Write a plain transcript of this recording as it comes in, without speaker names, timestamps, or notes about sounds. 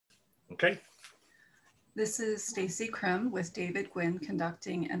Okay. This is Stacey Krim with David Gwynn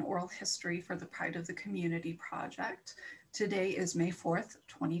conducting an oral history for the Pride of the Community project. Today is May 4th,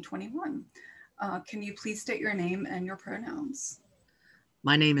 2021. Can you please state your name and your pronouns?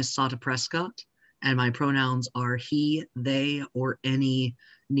 My name is Sata Prescott, and my pronouns are he, they, or any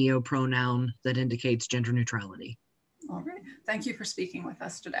neopronoun that indicates gender neutrality. All right. Thank you for speaking with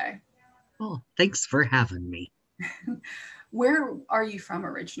us today. Oh, thanks for having me. Where are you from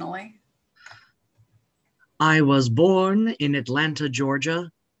originally? I was born in Atlanta,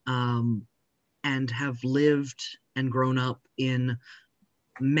 Georgia, and have lived and grown up in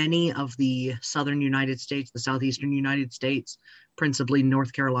many of the southern United States, the southeastern United States, principally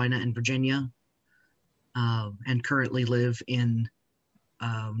North Carolina and Virginia, and currently live in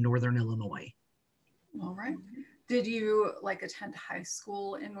northern Illinois. All right. Did you attend high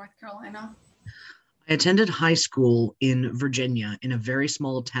school in North Carolina? I attended high school in Virginia in a very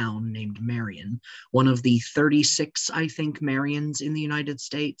small town named Marion, one of the 36, I think, Marions in the United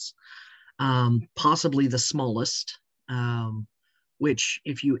States, possibly the smallest, which,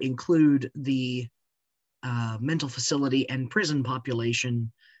 if you include the mental facility and prison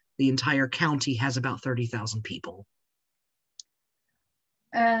population, the entire county has about 30,000 people.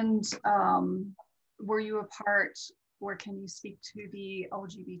 And were you a part, or can you speak to the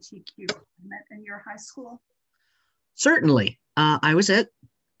LGBTQ movement in your high school? Certainly. I was it.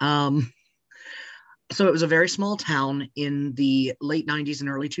 So it was a very small town in the late 90s and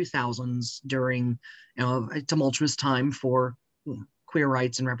early 2000s during a tumultuous time for queer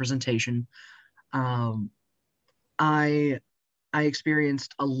rights and representation. I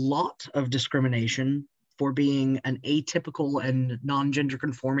experienced a lot of discrimination for being an atypical and non-gender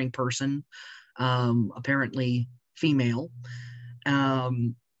conforming person, apparently female.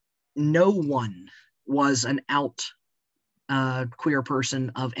 No one was an out queer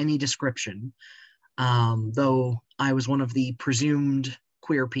person of any description, though I was one of the presumed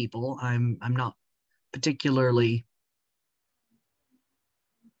queer people. I'm not particularly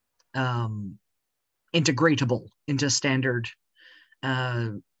integratable into standard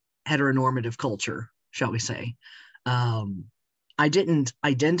heteronormative culture, shall we say. I didn't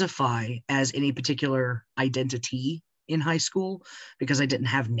identify as any particular identity in high school because I didn't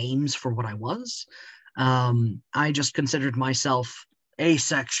have names for what I was. I just considered myself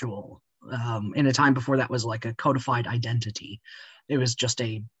asexual in a time before that was like a codified identity. It was just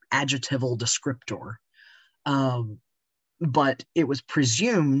a adjectival descriptor. But it was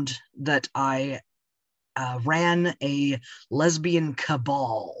presumed that I ran a lesbian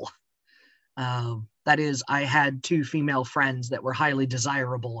cabal. That is, I had two female friends that were highly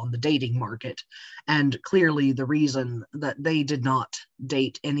desirable on the dating market. And clearly the reason that they did not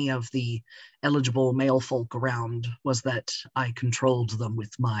date any of the eligible male folk around was that I controlled them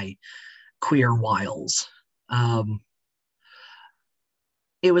with my queer wiles.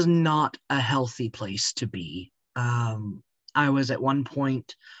 It was not a healthy place to be. I was at one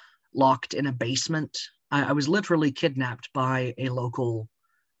point locked in a basement. I was literally kidnapped by a local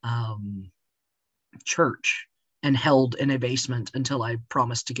church and held in a basement until I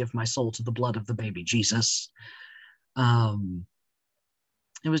promised to give my soul to the blood of the baby Jesus. It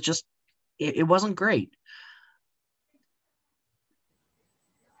was just, it wasn't great.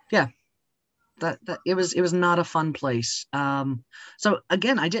 Yeah, that it was not a fun place. So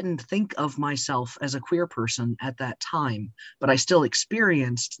again, I didn't think of myself as a queer person at that time, but I still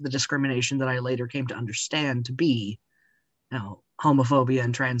experienced the discrimination that I later came to understand to be, homophobia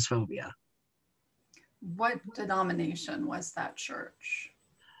and transphobia. What denomination was that church?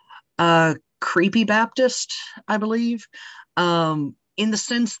 Creepy Baptist, I believe, in the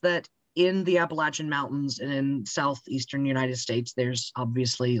sense that in the Appalachian Mountains and in southeastern United States, there's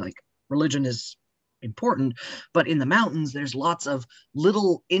obviously religion is important, but in the mountains, there's lots of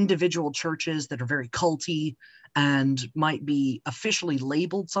little individual churches that are very culty and might be officially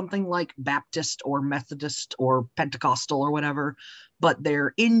labeled something like Baptist or Methodist or Pentecostal or whatever, but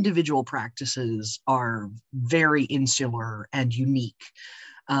their individual practices are very insular and unique.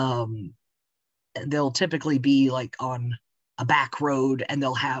 They'll typically be on a back road, and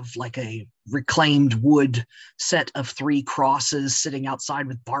they'll have a reclaimed wood set of 3 crosses sitting outside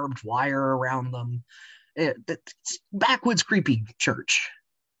with barbed wire around them. It's backwoods creepy church.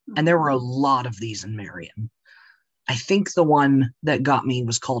 And there were a lot of these in Marion. I think the one that got me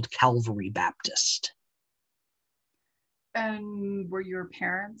was called Calvary Baptist. And were your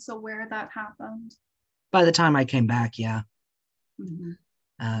parents aware that happened? By the time I came back, yeah.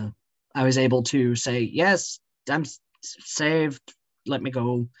 Mm-hmm. I was able to say, yes, I'm saved, let me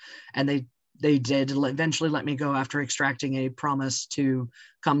go. And they did eventually let me go after extracting a promise to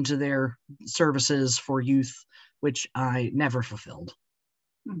come to their services for youth, which I never fulfilled.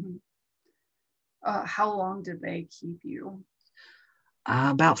 Mm-hmm. How long did they keep you?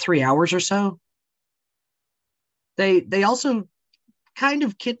 About 3 hours or so. They also kind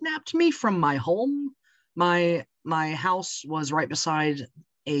of kidnapped me from my home. My house was right beside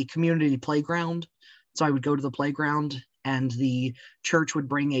a community playground, so I would go to the playground, and the church would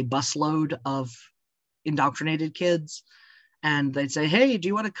bring a busload of indoctrinated kids, and they'd say, "Hey, do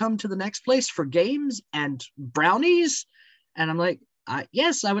you want to come to the next place for games and brownies?" And I'm like,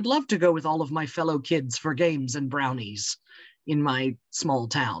 "Yes, I would love to go with all of my fellow kids for games and brownies in my small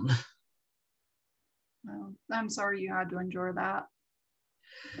town." Well, I'm sorry you had to endure that.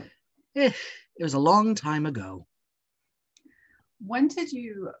 It was a long time ago. When did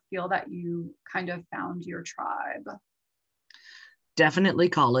you feel that you kind of found your tribe? Definitely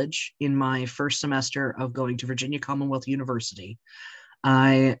college. In my first semester of going to Virginia Commonwealth University,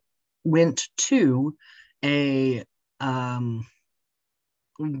 I went to a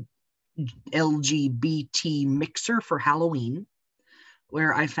LGBT mixer for Halloween,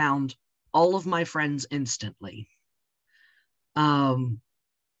 where I found all of my friends instantly.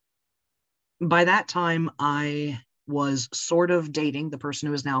 By that time, I was sort of dating the person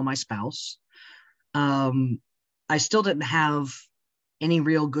who is now my spouse. I still didn't have any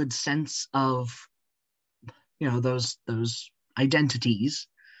real good sense of, those identities.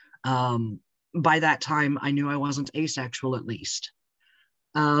 By that time, I knew I wasn't asexual, at least.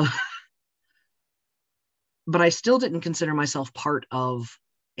 Uh, but I still didn't consider myself part of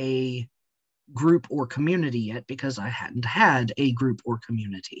a group or community yet, because I hadn't had a group or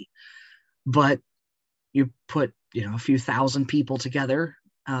community. But you put, a few thousand people together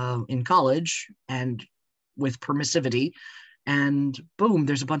in college and with permissivity, and boom,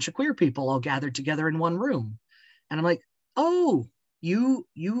 there's a bunch of queer people all gathered together in one room. And I'm like, "Oh,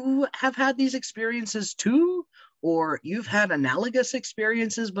 you have had these experiences too? Or you've had analogous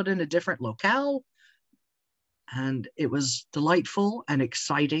experiences, but in a different locale?" And it was delightful and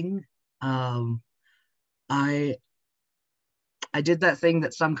exciting. I I did that thing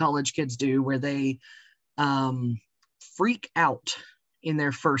that some college kids do, where they freak out in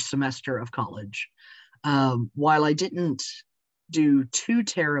their first semester of college. While I didn't do too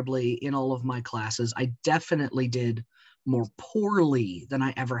terribly in all of my classes, I definitely did more poorly than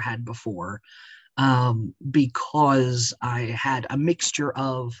I ever had before, because I had a mixture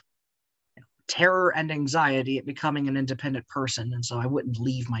of terror and anxiety at becoming an independent person. And so I wouldn't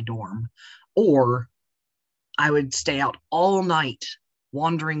leave my dorm, or I would stay out all night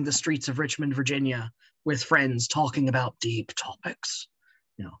wandering the streets of Richmond, Virginia with friends talking about deep topics,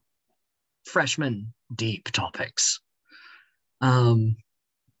 freshman deep topics.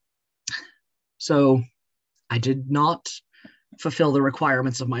 So I did not fulfill the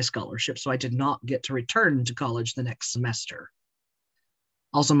requirements of my scholarship, so I did not get to return to college the next semester.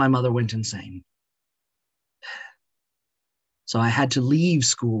 Also, my mother went insane. So I had to leave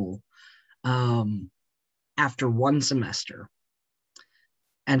school after one semester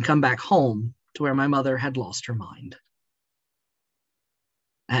and come back home to where my mother had lost her mind.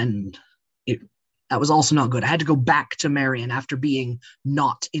 And that was also not good. I had to go back to Marion after being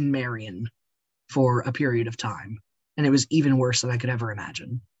not in Marion for a period of time. And it was even worse than I could ever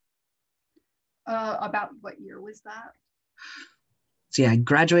imagine. About what year was that? So yeah, I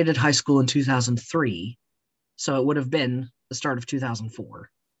graduated high school in 2003. So it would have been the start of 2004.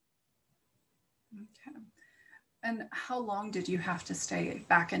 Okay. And how long did you have to stay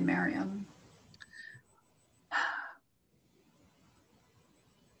back in Marion?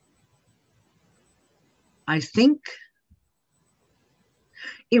 I think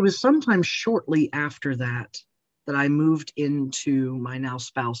it was sometime shortly after that I moved into my now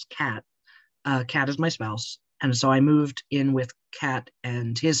spouse, Kat. Kat is my spouse. And so I moved in with Kat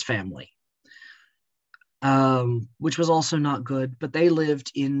and his family, which was also not good. But they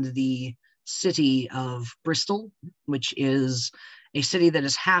lived in the city of Bristol, which is a city that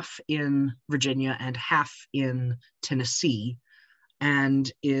is half in Virginia and half in Tennessee,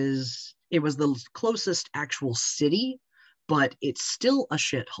 and it was the closest actual city, but it's still a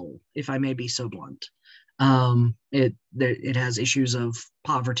shithole, if I may be so blunt. It has issues of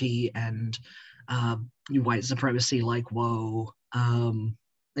poverty and white supremacy, like whoa.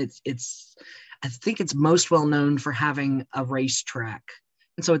 It's I think it's most well known for having a racetrack,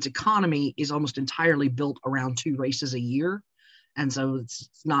 and so its economy is almost entirely built around two races a year. And so it's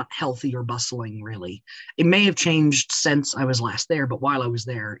not healthy or bustling, really. It may have changed since I was last there, but while I was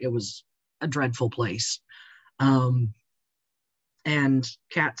there, it was a dreadful place. And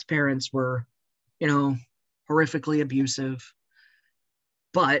Kat's parents were you know, horrifically abusive,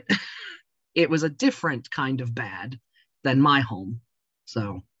 but it was a different kind of bad than my home.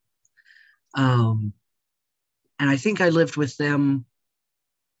 So, and I think I lived with them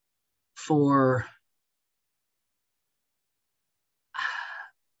for,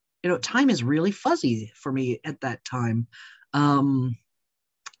 time is really fuzzy for me at that time.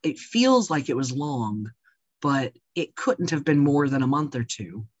 It feels like it was long, but it couldn't have been more than a month or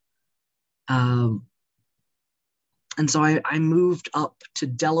two. Um, and so I moved up to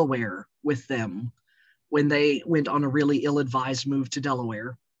Delaware with them when they went on a really ill-advised move to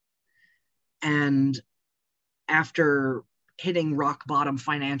Delaware. And after hitting rock bottom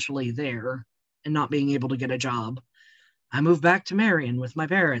financially there and not being able to get a job, I moved back to Marion with my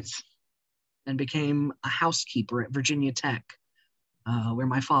parents and became a housekeeper at Virginia Tech, where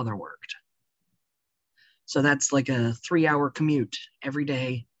my father worked. So that's like a 3-hour commute every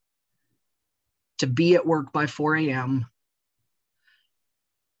day to be at work by 4 a.m.,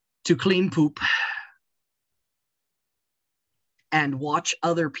 to clean poop, and watch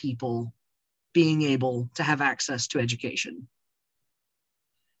other people being able to have access to education.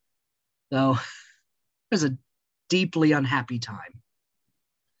 So it was a deeply unhappy time.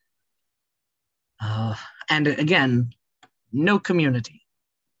 And again, no community.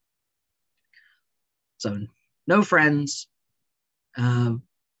 So no friends.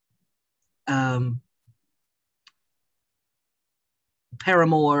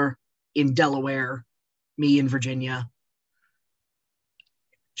 Paramour in Delaware, me in Virginia.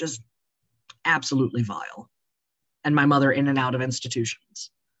 Just absolutely vile. And my mother in and out of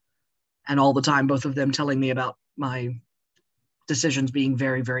institutions. And all the time, both of them telling me about my decisions being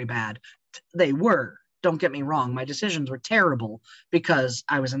very, very bad. They were. Don't get me wrong. My decisions were terrible because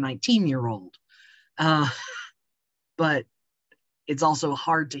I was a 19-year-old. But it's also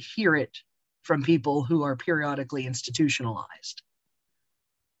hard to hear it from people who are periodically institutionalized.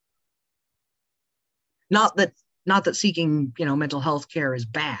 Not that seeking, mental health care is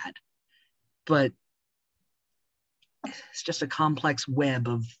bad, but it's just a complex web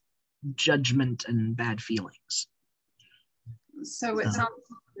of judgment and bad feelings. So it sounds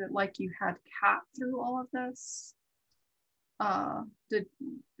like you had Kat through all of this.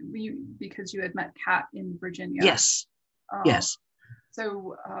 Because you had met Kat in Virginia? Yes. Yes.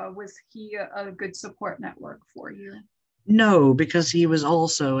 So was he a good support network for you? No, because he was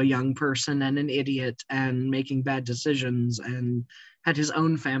also a young person and an idiot and making bad decisions and had his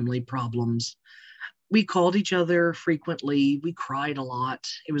own family problems. We called each other frequently. We cried a lot.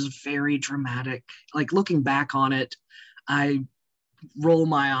 It was very dramatic. Like, looking back on it, I roll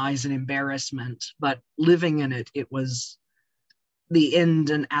my eyes in embarrassment, but living in it, it was the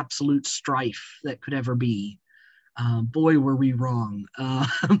end and absolute strife that could ever be. Boy, were we wrong.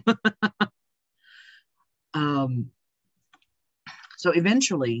 So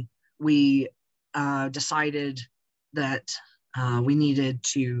eventually we decided that we needed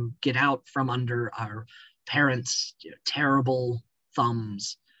to get out from under our parents' terrible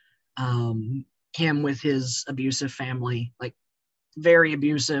thumbs. Him with his abusive family, like very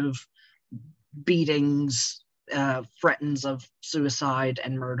abusive, beatings, threats of suicide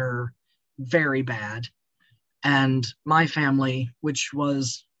and murder, very bad. And my family, which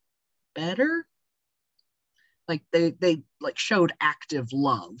was better, like they like showed active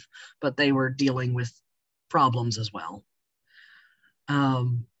love, but they were dealing with problems as well.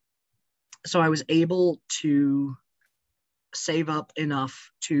 So I was able to save up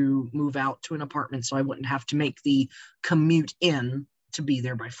enough to move out to an apartment so I wouldn't have to make the commute in to be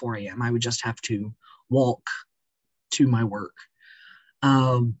there by 4 a.m. I would just have to walk to my work.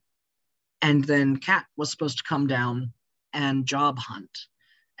 And then Kat was supposed to come down and job hunt.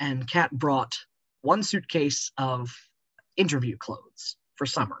 And Kat brought one suitcase of interview clothes for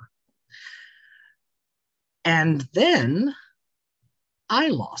summer. And then I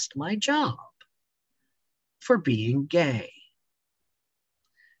lost my job for being gay.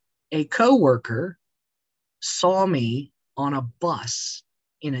 A coworker saw me on a bus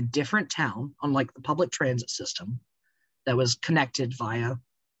in a different town on like the public transit system that was connected via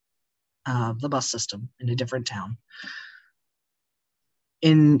the bus system in a different town.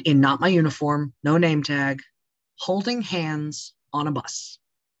 In not my uniform, no name tag, holding hands on a bus.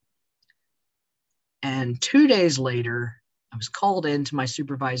 And 2 days later, I was called into my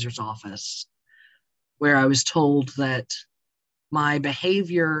supervisor's office where I was told that my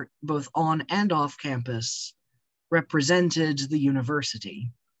behavior both on and off campus represented the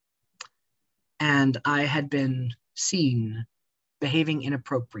university. And I had been seen behaving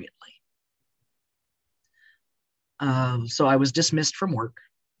inappropriately. So I was dismissed from work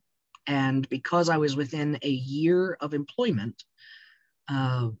And because I was within a year of employment,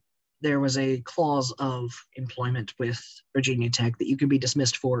 there was a clause of employment with Virginia Tech that you could be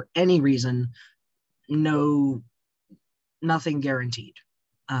dismissed for any reason, nothing guaranteed.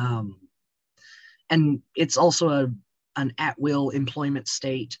 And it's also an at-will employment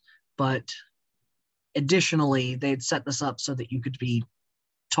state, but additionally, they'd set this up so that you could be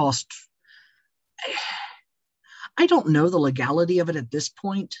tossed. I don't know the legality of it at this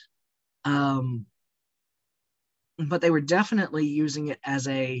point, but they were definitely using it as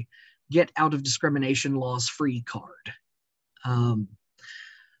a get out of discrimination laws free card.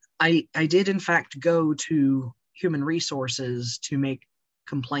 I did in fact go to Human Resources to make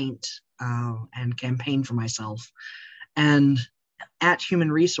complaint and campaign for myself. And at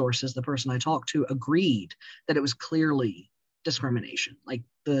Human Resources, the person I talked to agreed that it was clearly discrimination. Like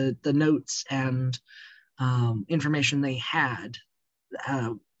the notes and information they had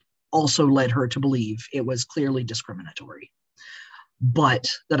also led her to believe it was clearly discriminatory, but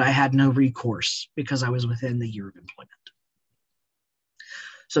that I had no recourse because I was within the year of employment.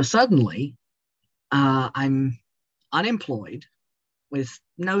 So suddenly, I'm unemployed with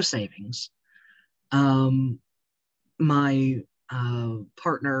no savings. My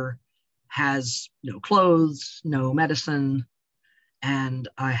partner has no clothes, no medicine, and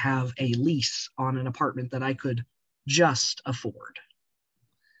I have a lease on an apartment that I could just afford.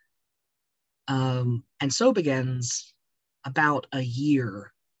 And so begins about a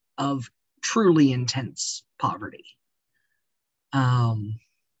year of truly intense poverty.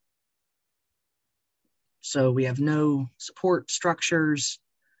 So we have no support structures.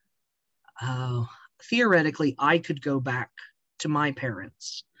 Theoretically, I could go back to my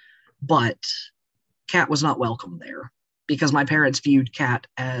parents, but Kat was not welcome there because my parents viewed Kat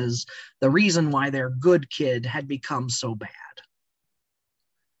as the reason why their good kid had become so bad.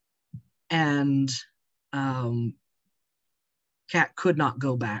 And Kat could not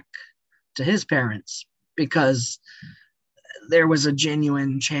go back to his parents because there was a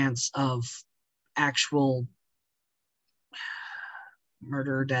genuine chance of actual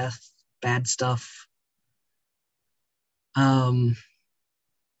murder, death, bad stuff. So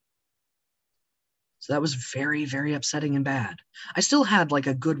that was very, very upsetting and bad. I still had like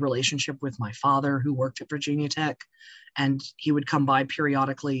a good relationship with my father who worked at Virginia Tech, and he would come by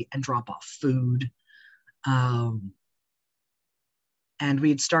periodically and drop off food. And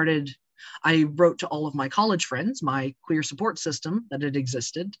I wrote to all of my college friends, my queer support system that had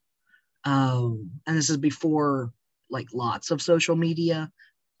existed. And this is before like lots of social media,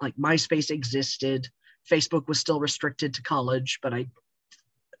 like MySpace existed. Facebook was still restricted to college, but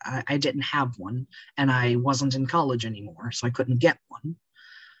I didn't have one, and I wasn't in college anymore, so I couldn't get one.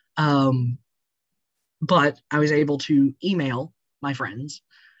 But I was able to email my friends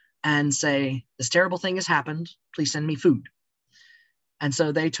and say, this terrible thing has happened. Please send me food. And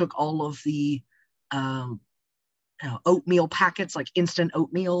so they took all of the oatmeal packets, like instant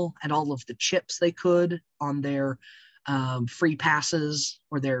oatmeal, and all of the chips they could on their free passes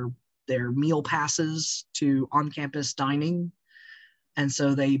or their meal passes to on-campus dining. And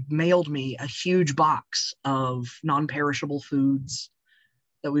so they mailed me a huge box of non-perishable foods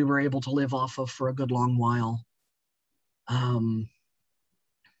that we were able to live off of for a good long while.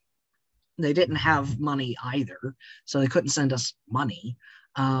 They didn't have money either, so they couldn't send us money.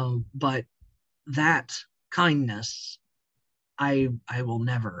 But that kindness, I will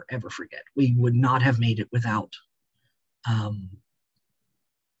never, ever forget. We would not have made it without,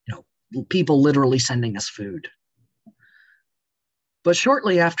 people literally sending us food. But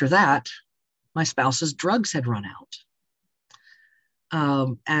shortly after that, my spouse's drugs had run out.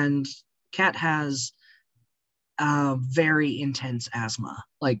 And Kat has very intense asthma,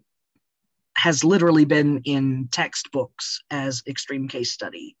 like has literally been in textbooks as extreme case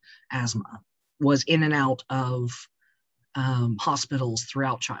study asthma, was in and out of hospitals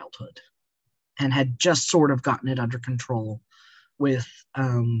throughout childhood, and had just sort of gotten it under control with,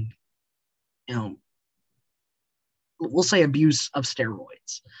 we'll say abuse of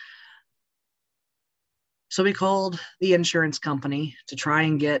steroids. So we called the insurance company to try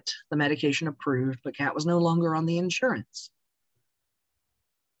and get the medication approved, but Kat was no longer on the insurance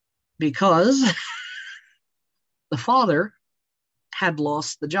because the father had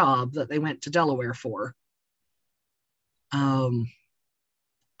lost the job that they went to Delaware for. And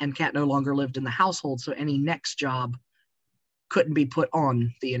Kat no longer lived in the household, so any next job couldn't be put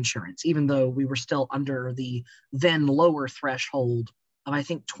on the insurance, even though we were still under the then lower threshold of, I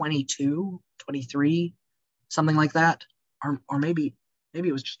think, 22, 23, something like that. Or maybe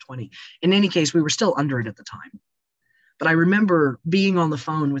it was just 20. In any case, we were still under it at the time. But I remember being on the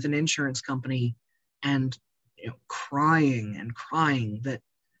phone with an insurance company and crying and crying that,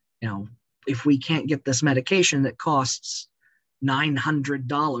 if we can't get this medication that costs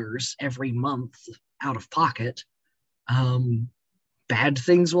 $900 every month out of pocket, bad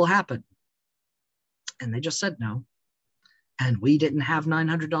things will happen. And they just said no. And we didn't have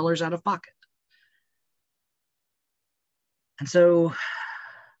 $900 out of pocket. And so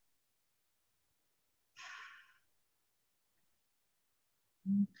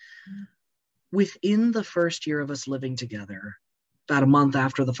within the first year of us living together, about a month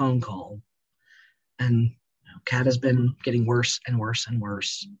after the phone call, and Kat has been getting worse and worse and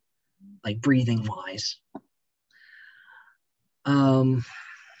worse, like breathing wise.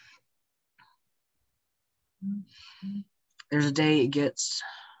 There's a day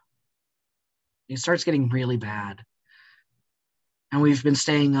it starts getting really bad. And we've been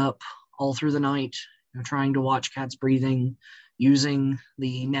staying up all through the night, trying to watch Kat's breathing, using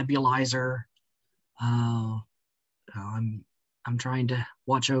the nebulizer. I'm trying to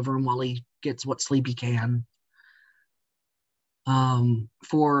watch over him while he gets what sleep he can.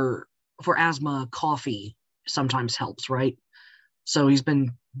 For asthma, coffee sometimes helps, right? So he's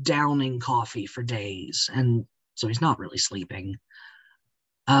been downing coffee for days, and so he's not really sleeping.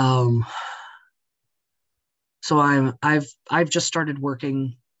 So I've just started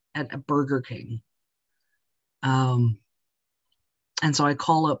working at a Burger King. And so I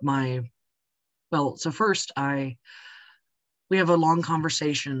call up so first we have a long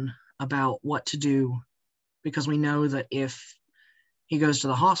conversation about what to do, because we know that if he goes to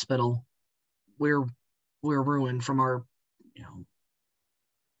the hospital, we're ruined from our,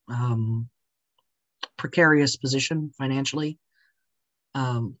 precarious position financially.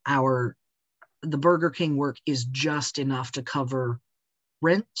 The Burger King work is just enough to cover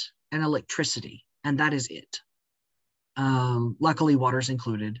rent and electricity, and that is it. Luckily, water's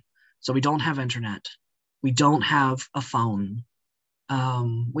included, so we don't have internet. We don't have a phone.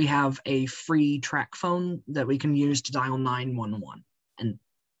 We have a free track phone that we can use to dial 911, and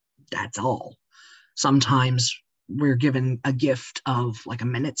that's all. Sometimes we're given a gift of like a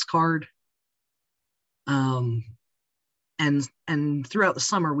minutes card. And throughout the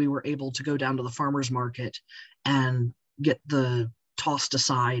summer, we were able to go down to the farmer's market and get the tossed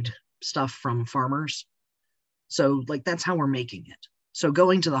aside stuff from farmers. So like, that's how we're making it. So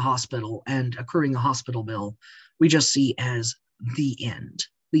going to the hospital and accruing a hospital bill, we just see as the end,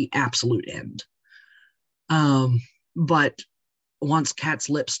 the absolute end. But once Kat's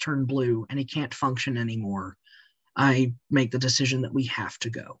lips turn blue and he can't function anymore, I make the decision that we have to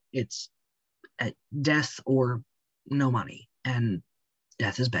go. It's at death or no money, and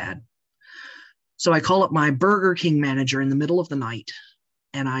death is bad. So I call up my Burger King manager in the middle of the night,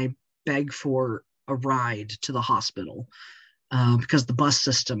 and I beg for a ride to the hospital because the bus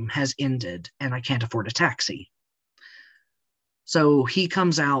system has ended and I can't afford a taxi. So he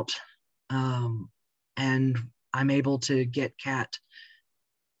comes out, and I'm able to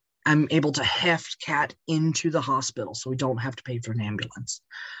heft Kat into the hospital so we don't have to pay for an ambulance.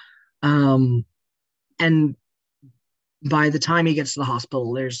 And by the time he gets to the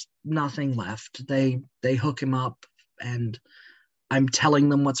hospital, there's nothing left. They hook him up, and I'm telling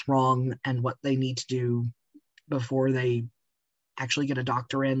them what's wrong and what they need to do before they actually get a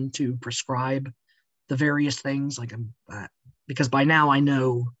doctor in to prescribe the various things. Because by now I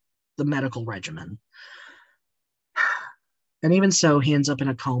know the medical regimen. And even so, he ends up in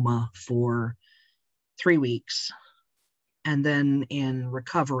a coma for 3 weeks, and then in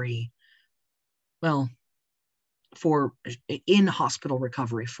recovery, in hospital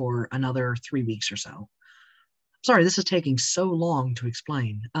recovery for another 3 weeks or so. Sorry, this is taking so long to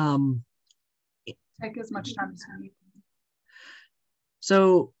explain. Take as much time as you need.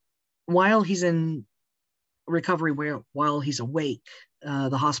 So while he's in recovery, while he's awake,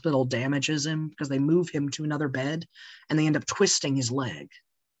 the hospital damages him because they move him to another bed and they end up twisting his leg.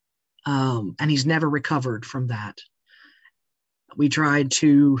 And he's never recovered from that. We tried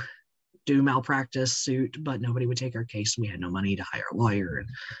to do malpractice suit, but nobody would take our case. We had no money to hire a lawyer.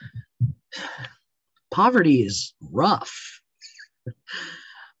 Poverty is rough.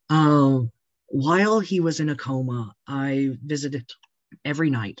 While he was in a coma, I visited every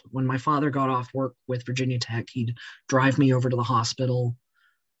night. When my father got off work with Virginia Tech, he'd drive me over to the hospital,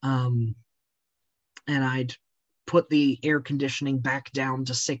 and I'd put the air conditioning back down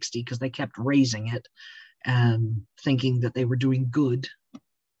to 60 because they kept raising it and thinking that they were doing good.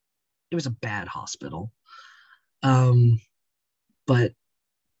 It was a bad hospital. But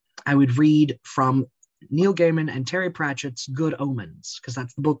I would read from Neil Gaiman and Terry Pratchett's Good Omens, because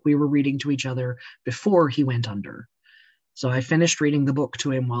that's the book we were reading to each other before he went under. So I finished reading the book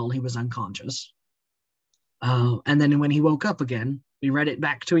to him while he was unconscious. And then when he woke up again, we read it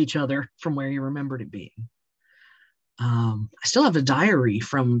back to each other from where he remembered it being. I still have a diary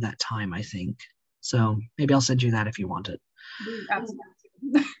from that time, I think. So maybe I'll send you that if you want it.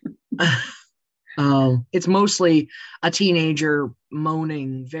 It's mostly a teenager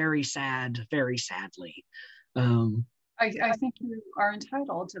moaning very sadly. I think you are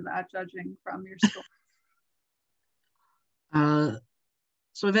entitled to that, judging from your story.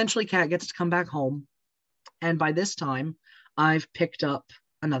 So eventually Kat gets to come back home. And by this time, I've picked up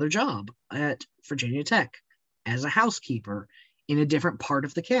another job at Virginia Tech as a housekeeper in a different part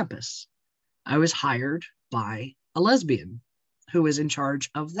of the campus. I was hired by a lesbian who was in charge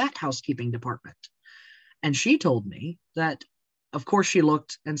of that housekeeping department. And she told me that, of course, she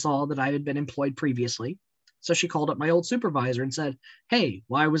looked and saw that I had been employed previously. So she called up my old supervisor and said, "Hey,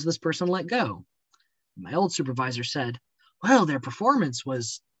 why was this person let go?" My old supervisor said, "Well, their performance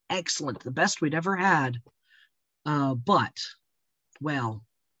was excellent, the best we'd ever had. But, well,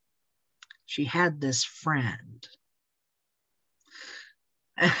 she had this friend."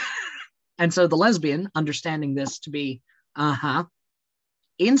 And so the lesbian, understanding this to be,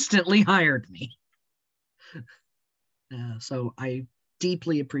 instantly hired me. So I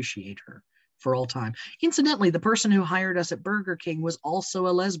deeply appreciate her for all time. Incidentally, the person who hired us at Burger King was also a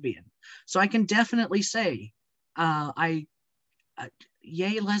lesbian. So I can definitely say,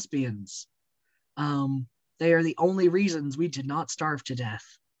 yay lesbians. They are the only reasons we did not starve to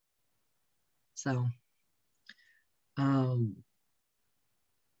death. So,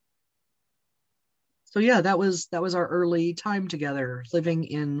 yeah, that was our early time together, living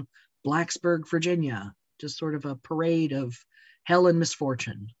in Blacksburg, Virginia. Just sort of a parade of hell and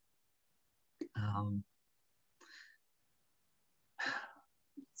misfortune.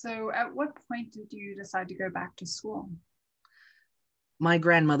 So at what point did you decide to go back to school? My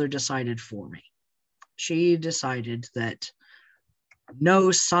grandmother decided for me. She decided that no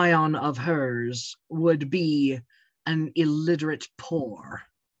scion of hers would be an illiterate poor.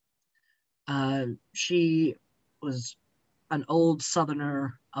 She was an old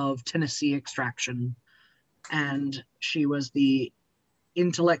Southerner of Tennessee extraction, and she was the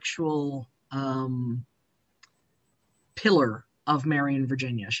intellectual pillar of Marion,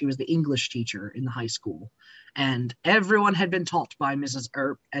 Virginia. She was the English teacher in the high school, and everyone had been taught by Mrs.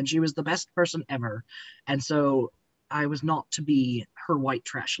 Earp, and she was the best person ever. And so I was not to be her white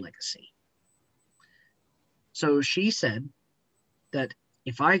trash legacy. So she said that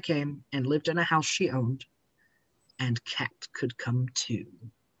if I came and lived in a house she owned, and Kat could come too,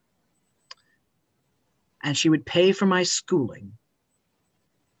 and she would pay for my schooling,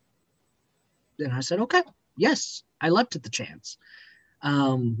 then I said, okay, yes, I leapt at the chance.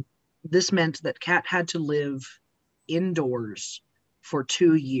 This meant that Kat had to live indoors for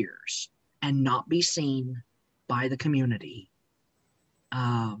 2 years and not be seen by the community.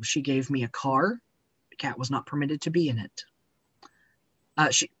 She gave me a car. Kat was not permitted to be in it.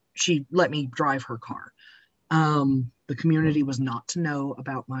 She let me drive her car. The community was not to know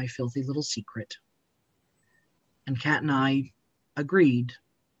about my filthy little secret. And Kat and I agreed,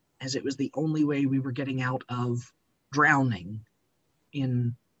 as it was the only way we were getting out of drowning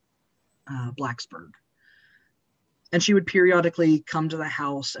in Blacksburg. And she would periodically come to the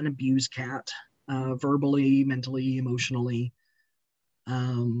house and abuse Kat, verbally, mentally, emotionally.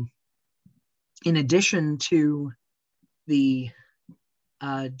 In addition to the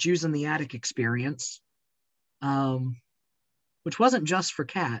Jews in the Attic experience, which wasn't just for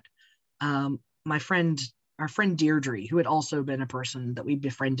Kat. Our friend Deirdre, who had also been a person that we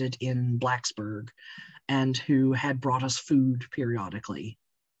befriended in Blacksburg and who had brought us food periodically.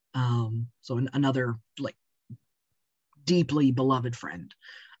 So another like deeply beloved friend,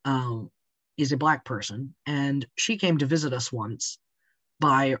 is a Black person. And she came to visit us once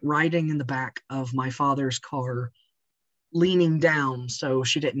by riding in the back of my father's car, leaning down so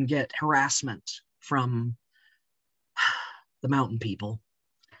she didn't get harassment from the mountain people.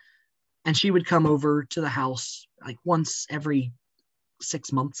 And she would come over to the house like once every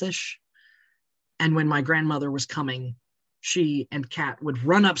 6 months-ish. And when my grandmother was coming, she and Kat would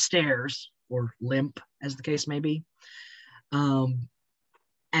run upstairs, or limp, as the case may be,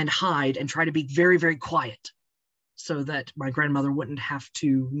 and hide and try to be very, very quiet so that my grandmother wouldn't have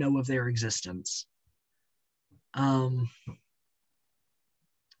to know of their existence. So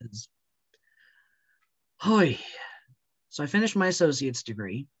I finished my associate's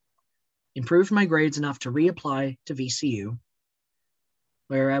degree, improved my grades enough to reapply to VCU,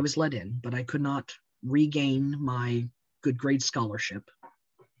 where I was let in, but I could not regain my good grade scholarship.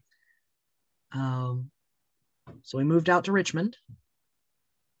 So we moved out to Richmond.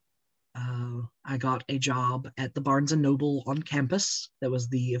 I got a job at the Barnes and Noble on campus. That was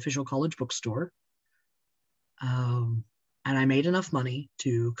the official college bookstore. And I made enough money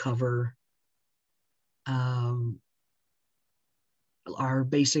to cover our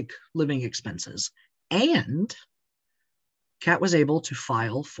basic living expenses. And Kat was able to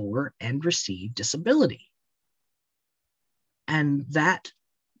file for and receive disability. And that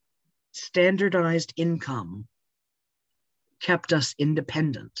standardized income kept us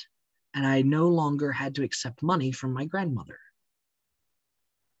independent. And I no longer had to accept money from my grandmother.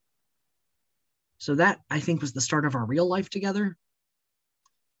 So that, I think, was the start of our real life together.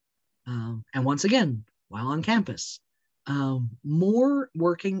 And once again, while on campus, more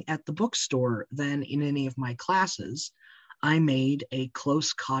working at the bookstore than in any of my classes, I made a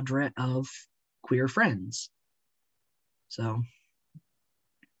close cadre of queer friends. So,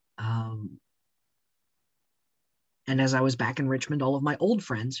 and as I was back in Richmond, all of my old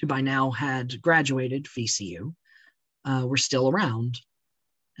friends, who by now had graduated VCU, were still around.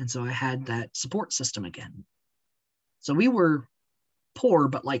 And so I had that support system again. So we were poor,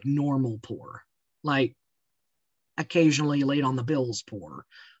 but like normal poor, like occasionally late on the bills poor,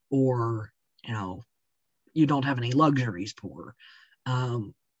 or, you don't have any luxuries poor.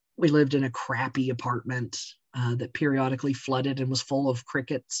 We lived in a crappy apartment that periodically flooded and was full of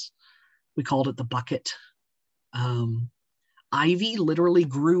crickets. We called it the bucket. Ivy literally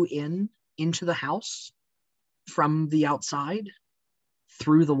grew into the house from the outside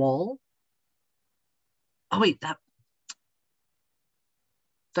through the wall. Oh wait, that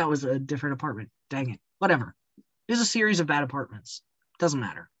was a different apartment. Dang it. Whatever. It was a series of bad apartments. Doesn't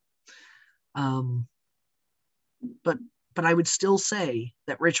matter. But I would still say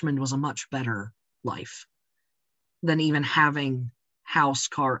that Richmond was a much better life than even having house,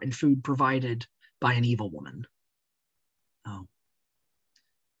 car, and food provided by an evil woman. Oh.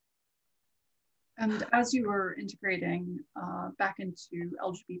 And as you were integrating back into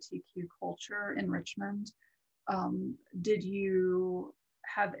LGBTQ culture in Richmond, did you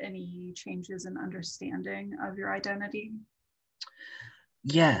have any changes in understanding of your identity?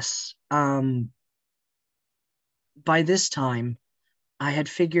 Yes. By this time, I had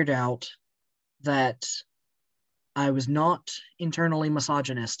figured out that I was not internally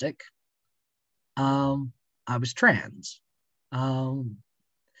misogynistic. I was trans.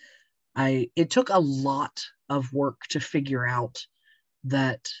 It took a lot of work to figure out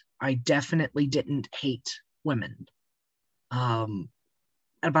that I definitely didn't hate women.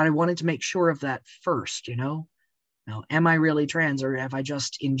 But I wanted to make sure of that first, Now, am I really trans, or have I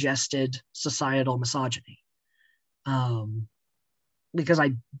just ingested societal misogyny? Because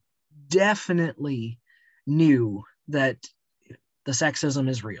I definitely knew that the sexism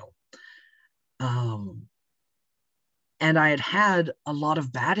is real. And I had a lot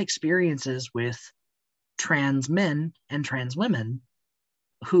of bad experiences with trans men and trans women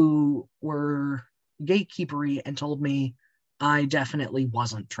who were gatekeepery and told me I definitely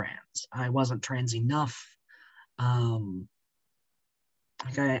wasn't trans. I wasn't trans enough.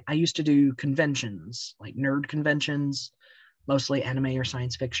 Like I used to do conventions, like nerd conventions, mostly anime or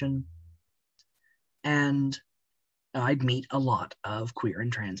science fiction. And I'd meet a lot of queer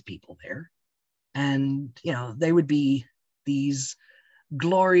and trans people there. And, they would be these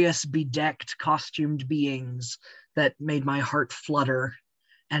glorious, bedecked, costumed beings that made my heart flutter.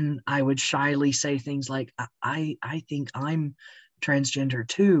 And I would shyly say things like, I think I'm transgender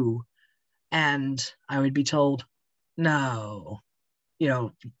too. And I would be told, no,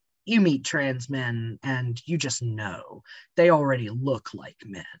 you meet trans men and you just know they already look like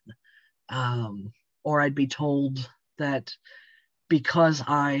men. Or I'd be told that because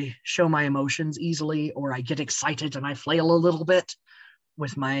I show my emotions easily, or I get excited and I flail a little bit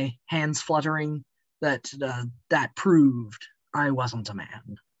with my hands fluttering, that proved I wasn't a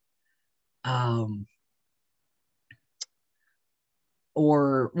man.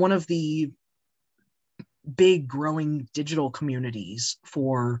 Or one of the big growing digital communities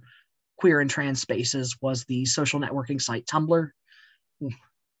for queer and trans spaces was the social networking site Tumblr.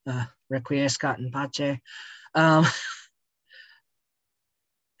 Requiescat in pace.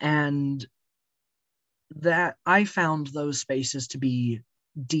 And that I found those spaces to be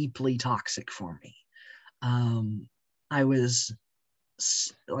deeply toxic for me. I was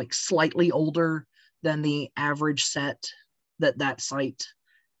like slightly older than the average set that site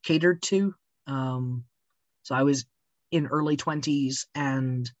catered to. So I was in early 20s,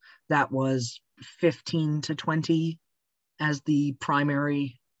 and that was 15 to 20 as the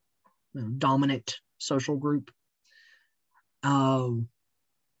primary dominant social group.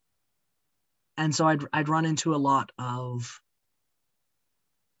 And so I'd run into a lot of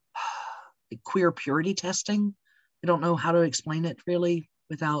queer purity testing. I don't know how to explain it really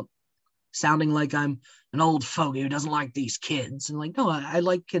without sounding like I'm an old fogey who doesn't like these kids. And like, no, I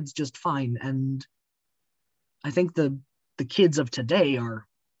like kids just fine. And I think the kids of today are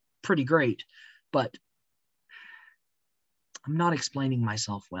pretty great, but I'm not explaining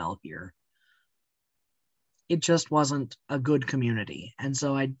myself well here. It just wasn't a good community. And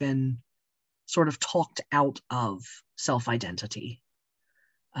so I'd been sort of talked out of self-identity.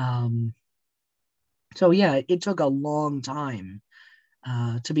 So yeah, it took a long time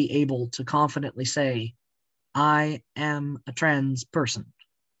to be able to confidently say, I am a trans person.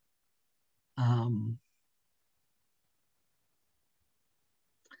 I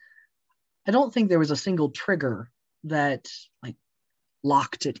don't think there was a single trigger that like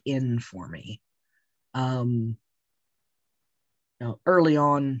locked it in for me. Early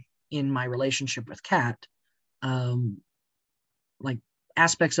on in my relationship with Kat, like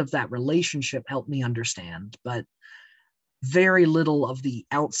aspects of that relationship helped me understand, but very little of the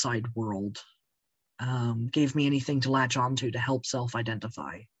outside world gave me anything to latch onto to help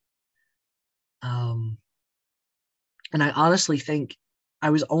self-identify. And I honestly think I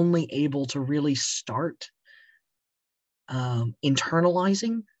was only able to really start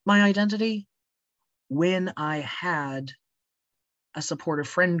internalizing my identity when I had a supportive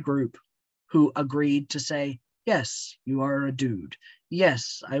friend group who agreed to say, yes, you are a dude.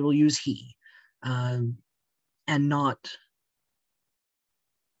 Yes, I will use he, and not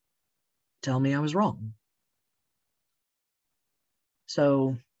tell me I was wrong.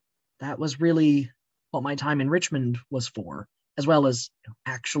 So that was really what my time in Richmond was for, as well as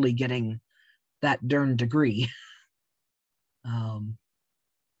actually getting that darn degree.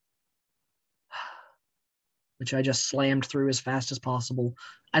 Which I just slammed through as fast as possible.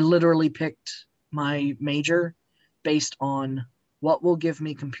 I literally picked my major based on what will give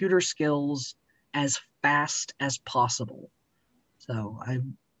me computer skills as fast as possible. So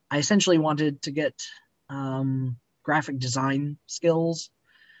I essentially wanted to get graphic design skills,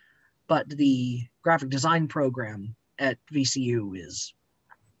 but the graphic design program at VCU is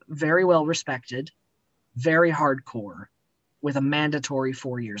very well respected, very hardcore, with a mandatory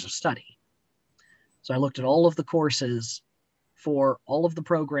 4 years of study. So I looked at all of the courses for all of the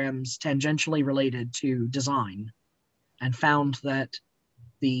programs tangentially related to design and found that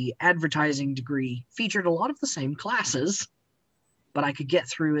the advertising degree featured a lot of the same classes, but I could get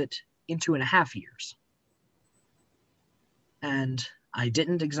through it in 2.5 years. And I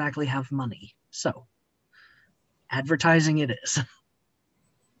didn't exactly have money. So advertising it is.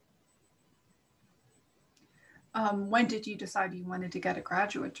 When did you decide you wanted to get a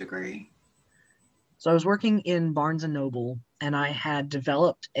graduate degree? So I was working in Barnes and Noble, and I had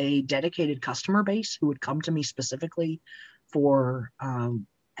developed a dedicated customer base who would come to me specifically for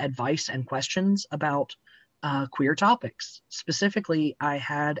advice and questions about queer topics. Specifically, I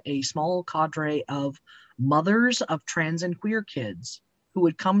had a small cadre of mothers of trans and queer kids who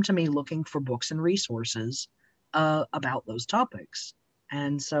would come to me looking for books and resources about those topics.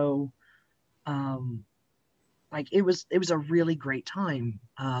 And so, like it was a really great time.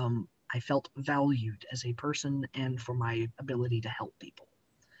 I felt valued as a person and for my ability to help people.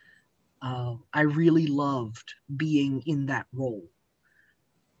 I really loved being in that role.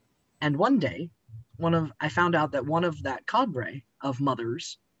 And one day, I found out that one of that cadre of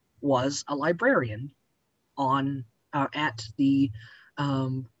mothers was a librarian at the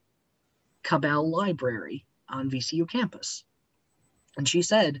Cabell Library on VCU campus. And she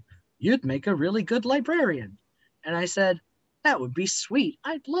said, "You'd make a really good librarian." And I said, "That would be sweet.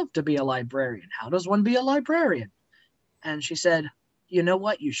 I'd love to be a librarian. How does one be a librarian?" And she said, "You know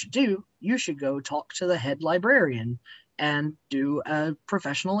what you should do? You should go talk to the head librarian and do a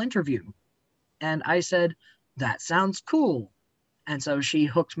professional interview." And I said, "That sounds cool." And so she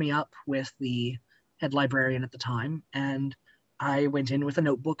hooked me up with the head librarian at the time. And I went in with a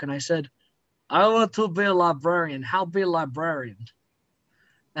notebook and I said, "I want to be a librarian. How be a librarian?"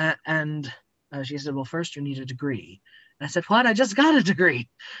 And she said, "Well, first you need a degree." And I said, "What? I just got a degree."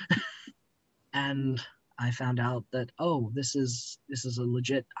 And I found out that, oh, this is a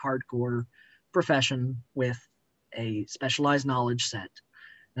legit hardcore profession with a specialized knowledge set.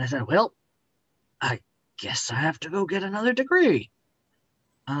 And I said, "Well, I guess I have to go get another degree."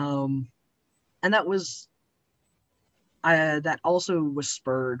 And that also was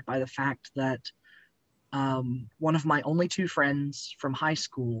spurred by the fact that one of my only two friends from high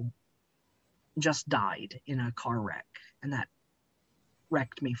school just died in a car wreck, and that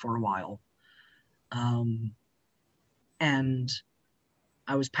wrecked me for a while. And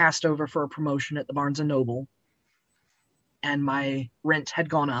I was passed over for a promotion at the Barnes and Noble, and my rent had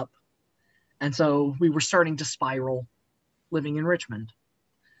gone up. And so we were starting to spiral living in Richmond.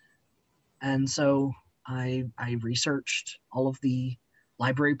 And so I researched all of the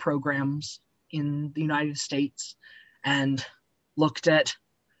library programs in the United States and looked at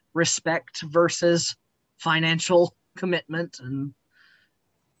respect versus financial commitment. And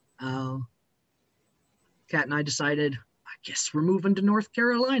Kat and I decided, I guess we're moving to North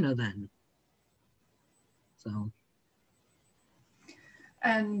Carolina then. So.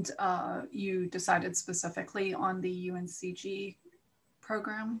 And you decided specifically on the UNCG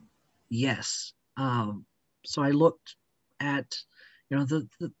program? Yes. So I looked at,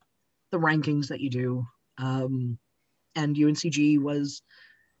 the rankings that you do, and UNCG was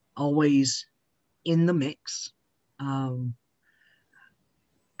always in the mix. I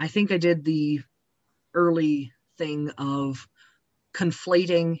think I did the early thing of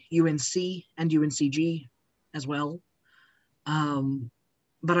conflating UNC and UNCG as well.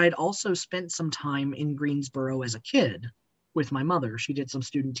 But I'd also spent some time in Greensboro as a kid with my mother. She did some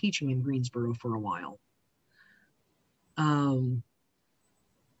student teaching in Greensboro for a while.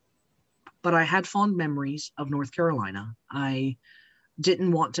 But I had fond memories of North Carolina. I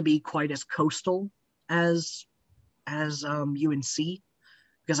didn't want to be quite as coastal as UNC,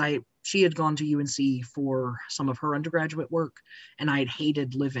 because she had gone to UNC for some of her undergraduate work, and I had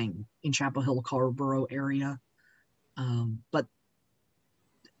hated living in Chapel Hill, Carrboro area. But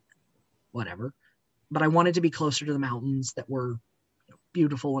whatever. But I wanted to be closer to the mountains that were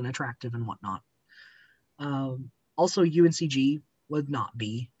beautiful and attractive and whatnot. Also, UNCG would not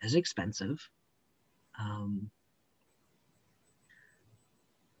be as expensive. And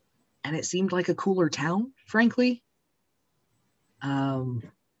it seemed like a cooler town, frankly. I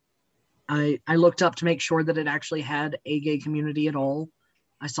looked up to make sure that it actually had a gay community at all.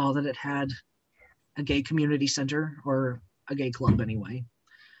 I saw that it had a gay community center, or a gay club anyway.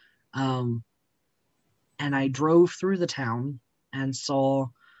 And I drove through the town and saw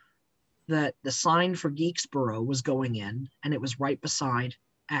that the sign for Geeksboro was going in, and it was right beside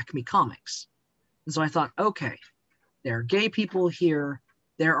Acme Comics. And so I thought, okay, there are gay people here,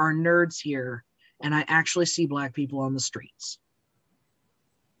 there are nerds here, and I actually see Black people on the streets.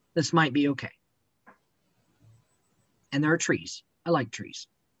 This might be okay. And there are trees. I like trees.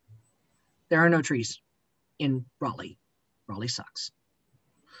 There are no trees in Raleigh. Raleigh sucks.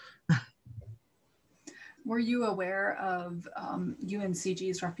 Were you aware of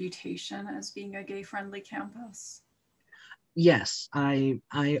UNCG's reputation as being a gay-friendly campus? Yes, I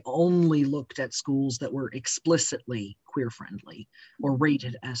only looked at schools that were explicitly queer-friendly or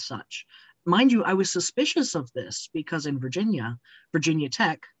rated as such. Mind you, I was suspicious of this because in Virginia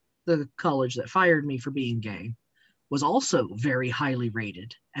Tech, the college that fired me for being gay, was also very highly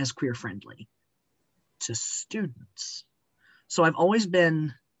rated as queer-friendly to students. So I've always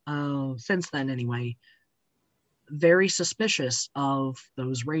been, since then anyway, very suspicious of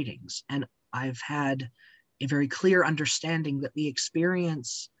those ratings. And I've had a very clear understanding that the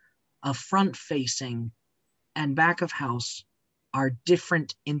experience of front-facing and back of house are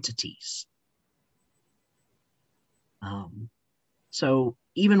different entities. So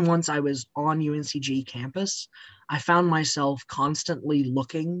even once I was on UNCG campus, I found myself constantly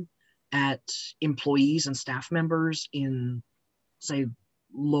looking at employees and staff members in, say,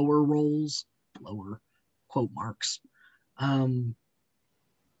 lower roles, lower quote marks, and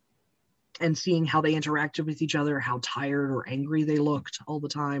seeing how they interacted with each other, how tired or angry they looked all the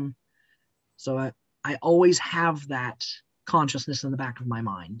time. So I always have that consciousness in the back of my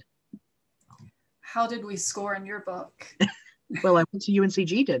mind. How did we score in your book? Well, I went to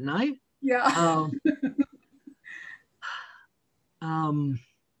UNCG, didn't I? Yeah.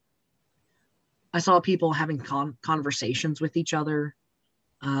 I saw people having conversations with each other.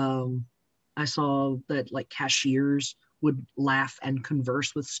 I saw that like cashiers would laugh and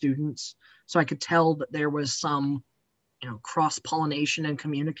converse with students. So I could tell that there was some, cross-pollination and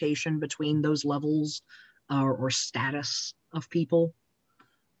communication between those levels or status of people.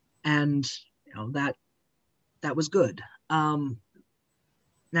 And, that was good. Now,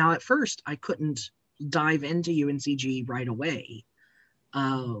 at first, I couldn't dive into UNCG right away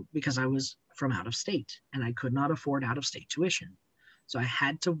because I was from out of state and I could not afford out of state tuition. So I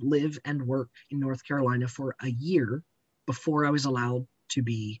had to live and work in North Carolina for a year before I was allowed to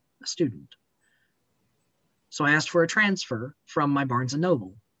be a student. So I asked for a transfer from my Barnes and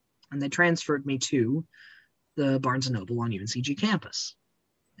Noble, and they transferred me to the Barnes and Noble on UNCG campus.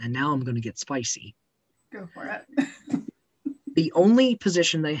 And now I'm going to get spicy. Go for it. The only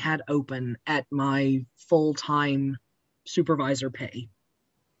position they had open at my full-time supervisor pay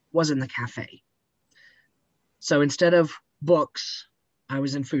was in the cafe. So instead of books, I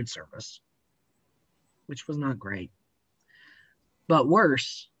was in food service, which was not great. But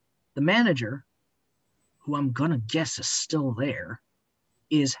worse, the manager, who I'm gonna guess is still there,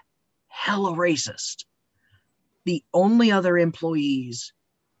 is hella racist. The only other employees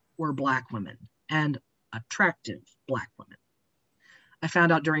were Black women, and attractive Black women. I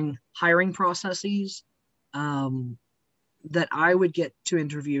found out during hiring processes that I would get to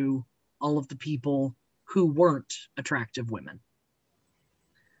interview all of the people who weren't attractive women,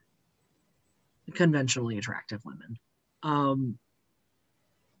 conventionally attractive women.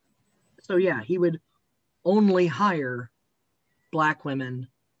 So yeah, he would only hire Black women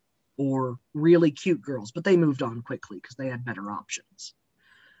or really cute girls, but they moved on quickly because they had better options.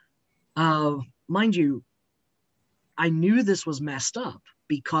 Mind you, I knew this was messed up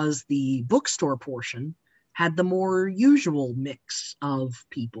because the bookstore portion had the more usual mix of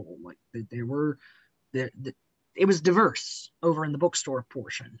people. Like there were, it was diverse over in the bookstore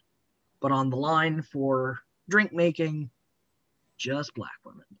portion, but on the line for drink making, just Black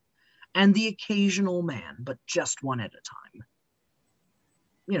women. And the occasional man, but just one at a time.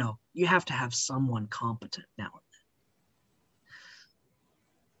 You know, you have to have someone competent now and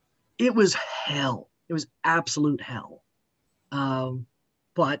then. It was hell. It was absolute hell.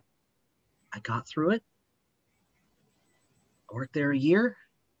 But I got through it. I worked there a year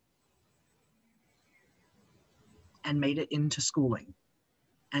and made it into schooling.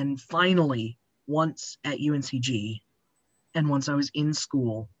 And finally, once at UNCG and once I was in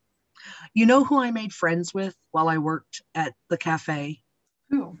school, you know who I made friends with while I worked at the cafe?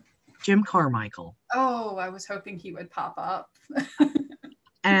 Who? Jim Carmichael. Oh, I was hoping he would pop up.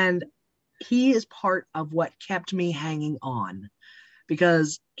 And he is part of what kept me hanging on,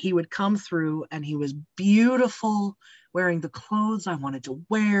 because he would come through and he was beautiful, wearing the clothes I wanted to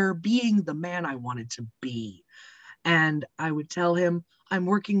wear, being the man I wanted to be. And I would tell him, I'm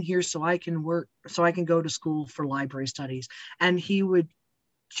working here so I can go to school for library studies. And he would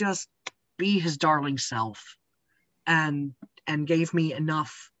just be his darling self and gave me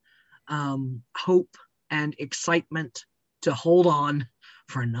enough hope and excitement to hold on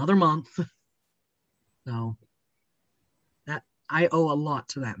for another month. So that I owe a lot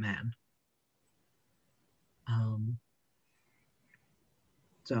to that man.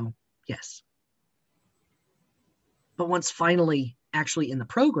 So yes. But once finally actually in the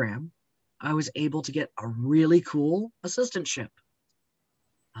program, I was able to get a really cool assistantship.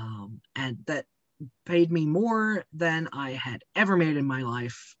 And that paid me more than I had ever made in my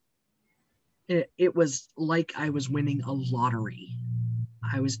life. It was like I was winning a lottery.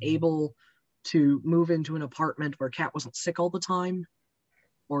 I was able to move into an apartment where Kat wasn't sick all the time,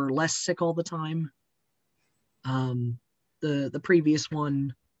 or less sick all the time. The previous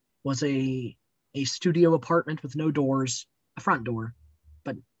one was a studio apartment with no doors, a front door,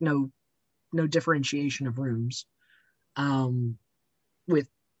 but no differentiation of rooms, with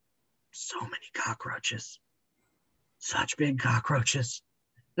so many cockroaches, such big cockroaches.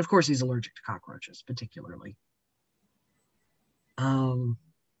 And of course, he's allergic to cockroaches, particularly. And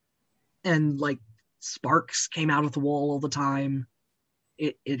like sparks came out of the wall all the time.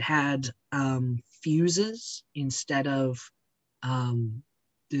 It had fuses instead of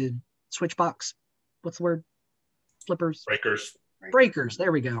the switch box. What's the word? Flippers. Breakers.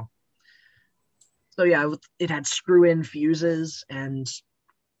 There we go. So yeah, it had screw-in fuses and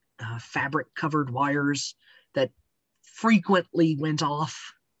fabric-covered wires that frequently went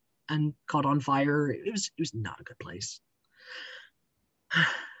off and caught on fire. It was not a good place.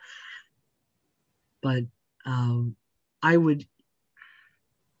 But I would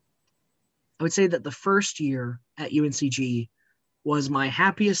say that the first year at UNCG was my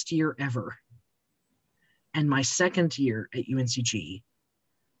happiest year ever. And my second year at UNCG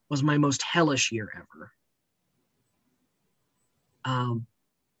was my most hellish year ever.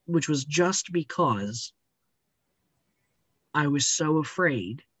 Which was just because I was so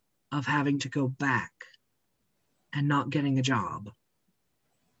afraid of having to go back and not getting a job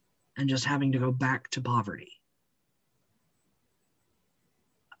and just having to go back to poverty.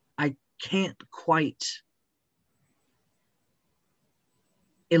 I can't quite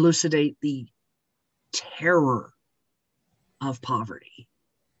elucidate the terror of poverty.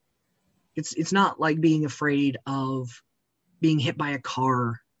 It's not like being afraid of being hit by a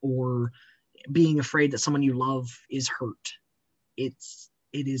car or being afraid that someone you love is hurt. It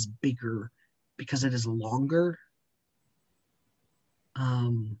is bigger because it is longer.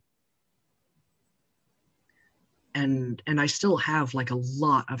 And I still have like a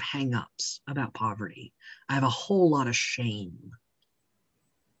lot of hang-ups about poverty. I have a whole lot of shame.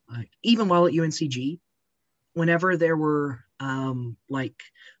 Even while at UNCG, whenever there were like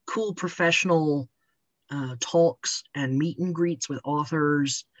cool professional talks and meet and greets with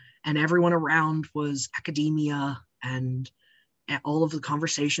authors, and everyone around was academia, and all of the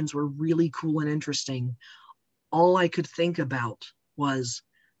conversations were really cool and interesting, all I could think about was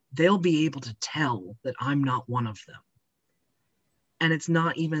they'll be able to tell that I'm not one of them. And it's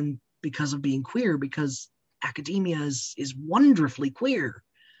not even because of being queer, because academia is wonderfully queer.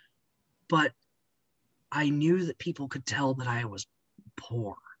 But I knew that people could tell that I was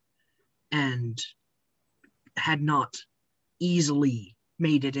poor and had not easily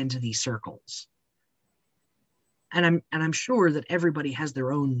made it into these circles. And I'm sure that everybody has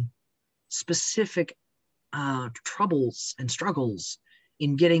their own specific troubles and struggles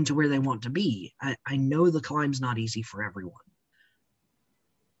in getting to where they want to be. I know the climb's not easy for everyone.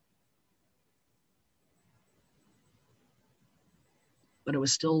 But it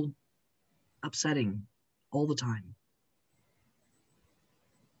was still upsetting all the time.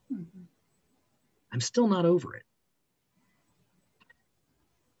 Mm-hmm. I'm still not over it.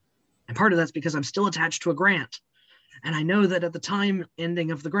 And part of that's because I'm still attached to a grant. And I know that at the time ending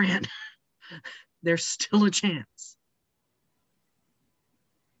of the grant, there's still a chance.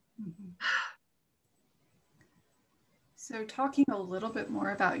 Mm-hmm. So talking a little bit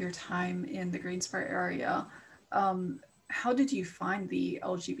more about your time in the Greensboro area, how did you find the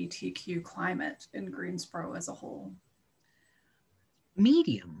LGBTQ climate in Greensboro as a whole?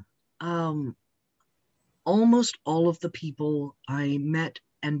 Medium. Almost all of the people I met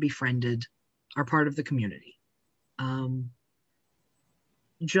and befriended are part of the community.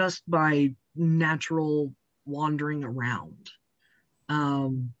 Just by natural wandering around,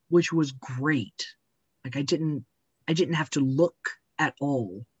 which was great. Like I didn't have to look at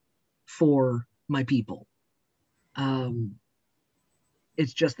all for my people.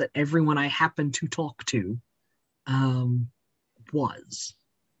 It's just that everyone I happened to talk to was.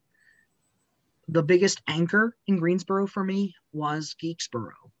 The biggest anchor in Greensboro for me was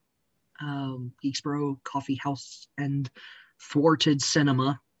Geeksboro. Geeksboro Coffee House and thwarted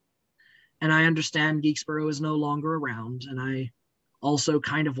cinema. And I understand Geeksboro is no longer around. And I also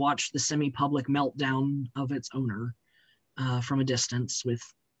kind of watched the semi-public meltdown of its owner from a distance with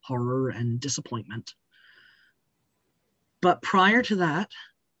horror and disappointment. But prior to that,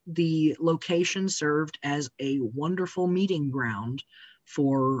 the location served as a wonderful meeting ground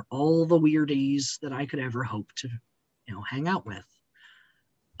for all the weirdies that I could ever hope to, hang out with.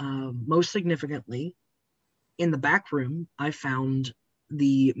 Most significantly, in the back room, I found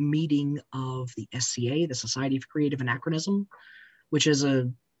the meeting of the SCA, the Society for Creative Anachronism, which is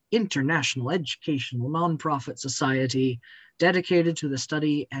an international educational nonprofit society dedicated to the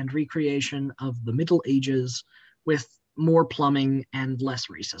study and recreation of the Middle Ages with more plumbing and less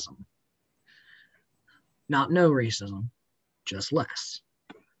racism. Not no racism, just less.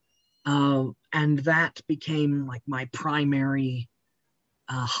 And that became like my primary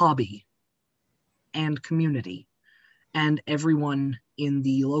hobby and community. And everyone in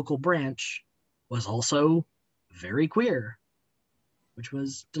the local branch was also very queer, which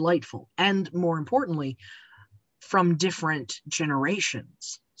was delightful. And more importantly, from different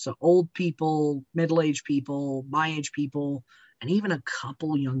generations. So old people, middle-aged people, my age people, and even a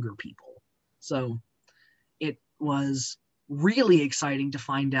couple younger people. So it was really exciting to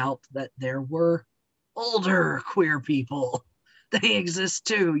find out that there were older queer people. They exist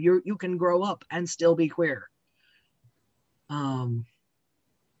too. You can grow up and still be queer.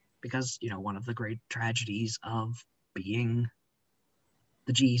 Because, one of the great tragedies of being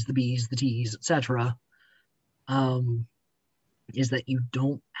the G's, the B's, the T's, etc., is that you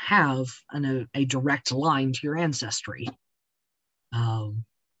don't have a direct line to your ancestry. And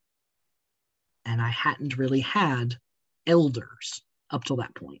I hadn't really had elders up till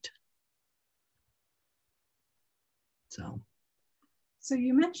that point. So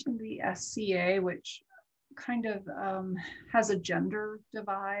you mentioned the SCA, which kind of has a gender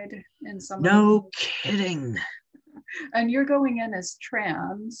divide in some. No kidding. And you're going in as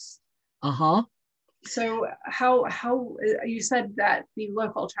trans. Uh-huh. So how you said that the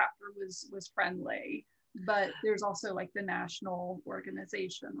local chapter was friendly, but there's also like the national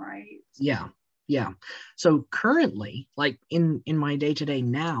organization, right? Yeah. So currently, like in my day-to-day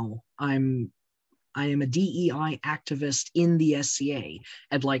now, I am a DEI activist in the SCA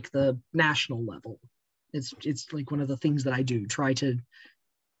at like the national level. It's like one of the things that I do, try to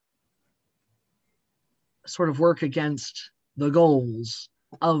sort of work against the goals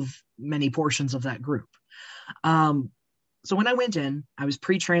of many portions of that group. So when I went in, I was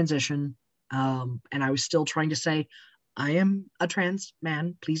pre-transition, and I was still trying to say, I am a trans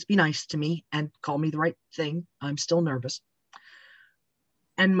man. Please be nice to me and call me the right thing. I'm still nervous.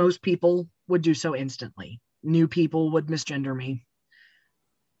 And most people would do so instantly. New people would misgender me.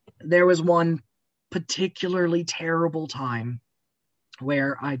 There was one particularly terrible time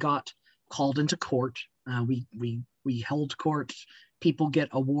where I got called into court. We held court. People get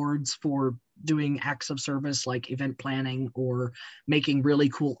awards for doing acts of service like event planning or making really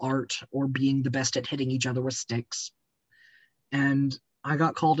cool art or being the best at hitting each other with sticks. And I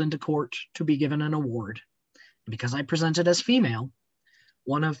got called into court to be given an award. Because I presented as female,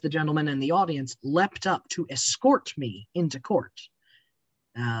 one of the gentlemen in the audience leapt up to escort me into court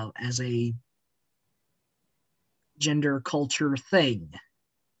as a gender culture thing.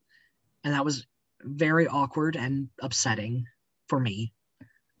 And that was very awkward and upsetting for me.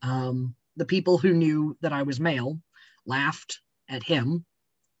 The people who knew that I was male laughed at him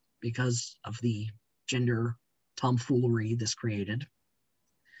because of the gender tomfoolery this created.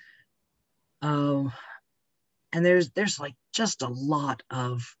 And there's like just a lot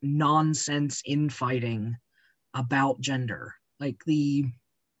of nonsense infighting about gender. Like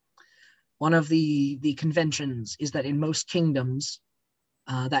one of the conventions is that in most kingdoms,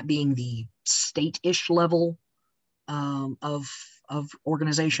 that being the state-ish level of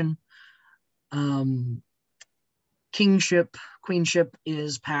organization, kingship, queenship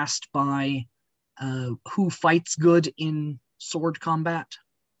is passed by who fights good in sword combat.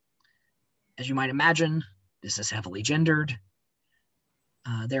 As you might imagine, this is heavily gendered.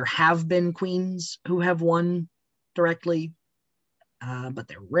 There have been queens who have won directly, but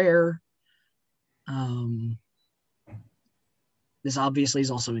they're rare. This obviously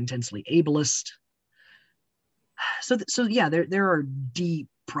is also intensely ableist. So yeah, there are deep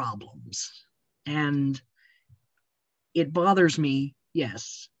problems. And it bothers me,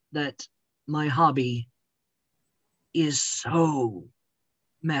 yes, that my hobby is so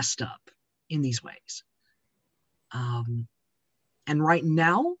messed up in these ways. And right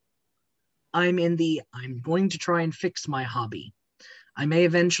now, I'm going to try and fix my hobby. I may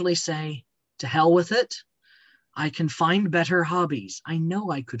eventually say, to hell with it. I can find better hobbies. I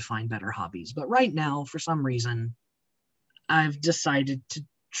know I could find better hobbies, but right now, for some reason, I've decided to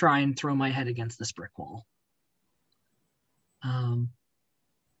try and throw my head against this brick wall.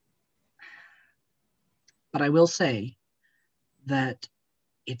 But I will say that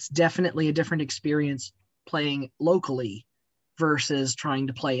it's definitely a different experience playing locally versus trying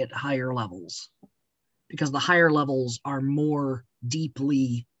to play at higher levels, because the higher levels are more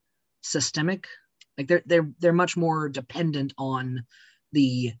deeply systemic. Like they're much more dependent on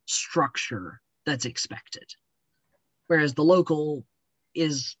the structure that's expected, whereas the local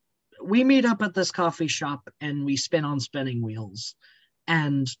is, we meet up at this coffee shop and we spin on spinning wheels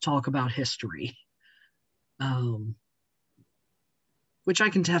and talk about history, which I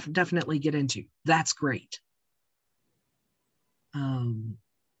can definitely get into. That's great. And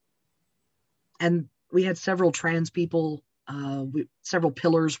we had several trans people. Several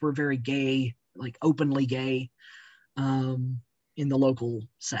pillars were very gay, like openly gay, in the local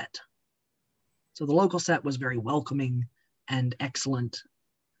set. So the local set was very welcoming and excellent.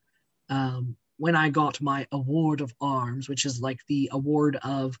 When I got my award of arms, which is like the award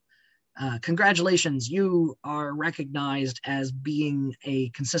of congratulations, you are recognized as being a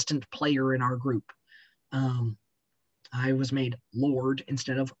consistent player in our group. I was made Lord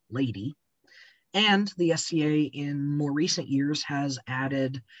instead of Lady. And the SCA in more recent years has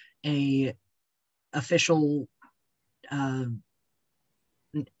added a official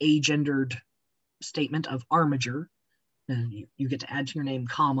agendered statement of armiger. You get to add to your name,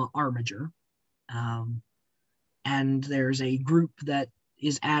 comma, armiger. And there's a group that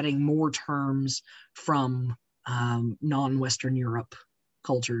is adding more terms from non-Western Europe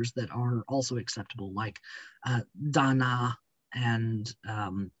cultures that are also acceptable, like Dana and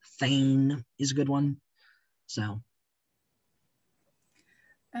Thane is a good one. So.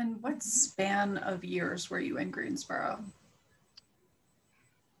 And what span of years were you in Greensboro?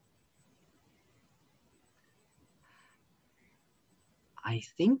 I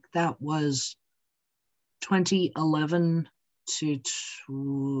think that was 2011 to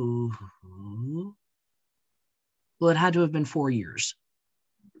well, it had to have been 4 years.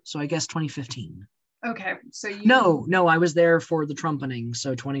 So I guess 2015. Okay, so you... No, I was there for the trumpeting,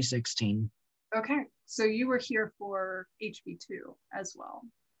 so 2016. Okay, so you were here for HB2 as well.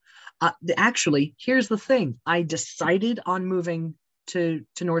 Actually, here's the thing. I decided on moving to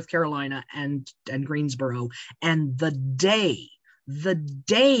North Carolina and Greensboro, and the day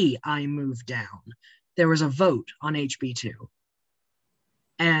I moved down, there was a vote on HB2.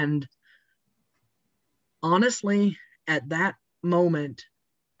 And honestly, At that moment,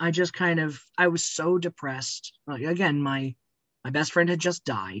 I was so depressed. Again, my best friend had just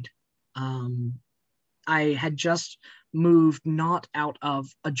died. I had just moved not out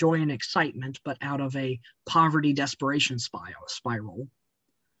of a joy and excitement, but out of a poverty desperation spiral.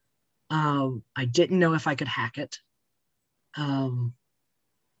 I didn't know if I could hack it. And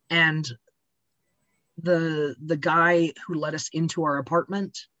the guy who let us into our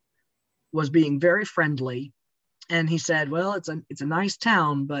apartment was being very friendly, and he said, "Well, it's a nice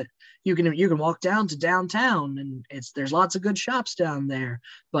town, but you can walk down to downtown, and there's lots of good shops down there,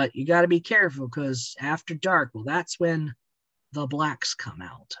 but you got to be careful because after dark, well, that's when the blacks come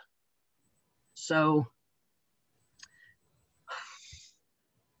out." So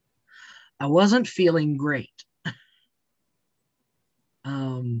I wasn't feeling great.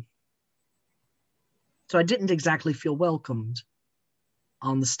 So I didn't exactly feel welcomed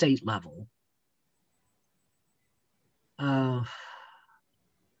on the state level.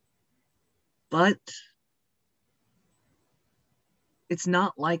 But it's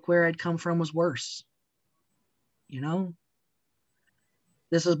not like where I'd come from was worse. You know,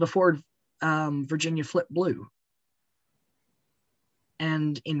 this is before Virginia flipped blue.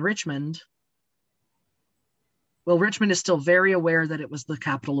 And in Richmond, well, Richmond is still very aware that it was the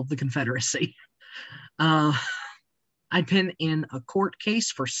capital of the Confederacy. I'd been in a court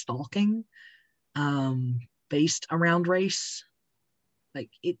case for stalking based around race. Like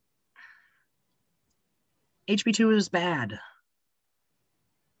HB2 was bad,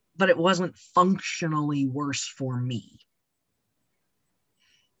 but it wasn't functionally worse for me.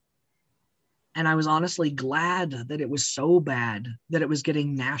 And I was honestly glad that it was so bad that it was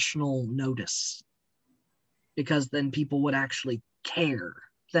getting national notice, because then people would actually care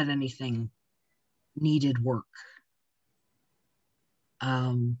that anything needed work.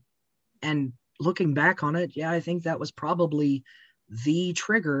 And looking back on it, yeah, I think that was probably the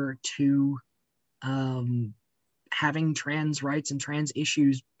trigger to having trans rights and trans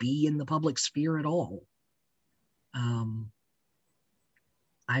issues be in the public sphere at all.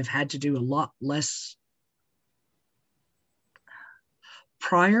 I've had to do a lot less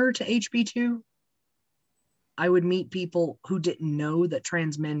prior to HB2. I would meet people who didn't know that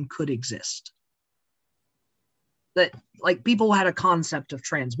trans men could exist. That, like, people had a concept of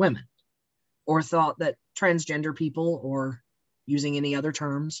trans women, or thought that transgender people, or using any other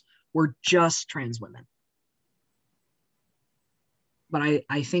terms, were just trans women. But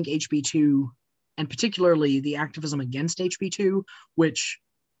I think HB2, and particularly the activism against HB2, which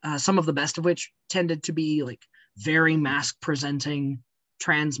some of the best of which tended to be like very mask presenting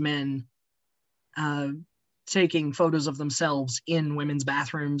trans men taking photos of themselves in women's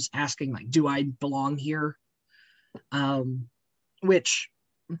bathrooms, asking like, "Do I belong here?" Which,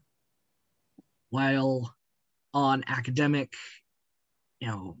 while on academic,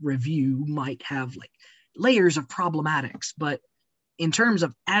 review, might have like layers of problematics, but in terms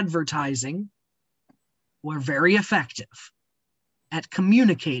of advertising, were very effective at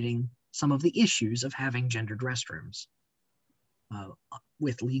communicating some of the issues of having gendered restrooms,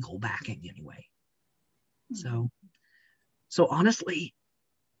 with legal backing anyway. So honestly,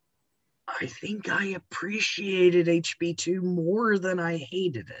 I think I appreciated HB2 more than I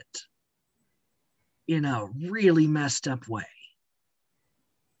hated it, in a really messed up way.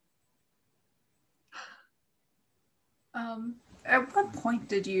 At what point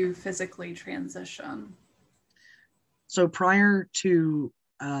did you physically transition? So prior to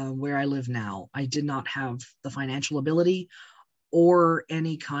where I live now, I did not have the financial ability or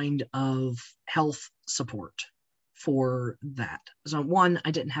any kind of health support for that. So one,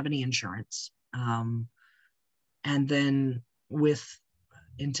 I didn't have any insurance. And then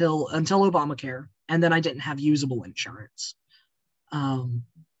until Obamacare, and then I didn't have usable insurance. I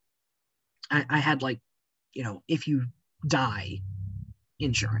had if you die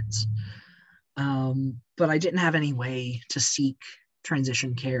insurance. But I didn't have any way to seek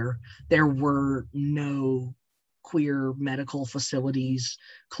transition care. There were no queer medical facilities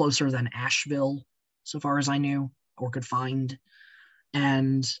closer than Asheville, so far as I knew or could find.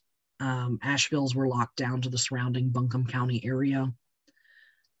 And Asheville's were locked down to the surrounding Buncombe County area.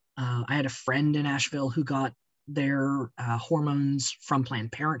 I had a friend in Asheville who got their hormones from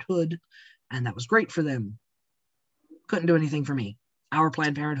Planned Parenthood, and that was great for them. Couldn't do anything for me. Our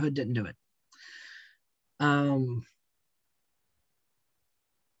Planned Parenthood didn't do it.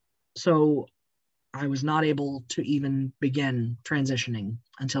 So I was not able to even begin transitioning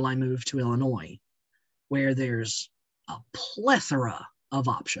until I moved to Illinois, where there's a plethora of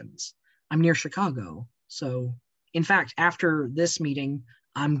options. I'm near Chicago. So, in fact, after this meeting,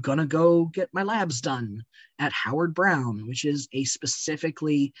 I'm gonna go get my labs done at Howard Brown, which is a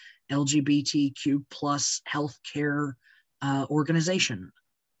specifically LGBTQ plus healthcare organization,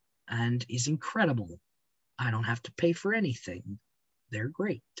 and is incredible. I don't have to pay for anything. They're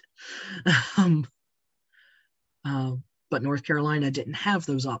great. um, but North Carolina didn't have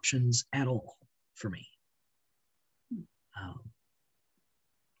those options at all for me.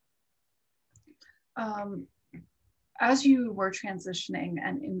 As you were transitioning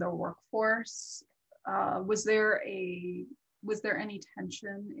and in the workforce, was there any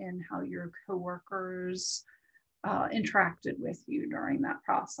tension in how your coworkers interacted with you during that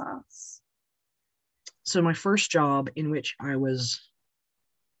process? So my first job, in which I was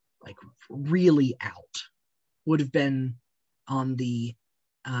like really out, would have been on the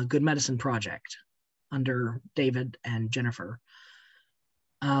Good Medicine Project under David and Jennifer,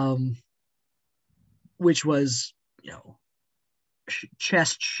 which was,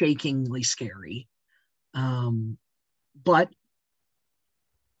 chest shakingly scary. But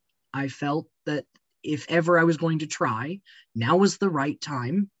I felt that if ever I was going to try, now was the right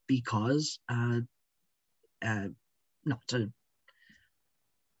time, because not to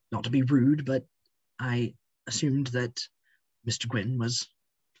be rude, but I assumed that Mr. Gwynn was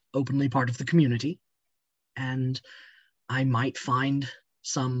openly part of the community, and I might find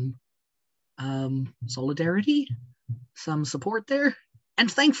some solidarity, some support there.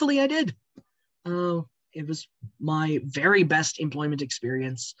 And thankfully I did. It was my very best employment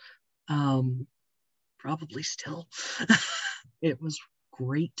experience. Probably still. It was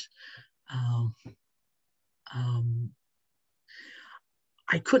great.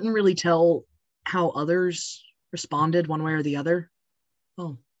 I couldn't really tell how others responded one way or the other.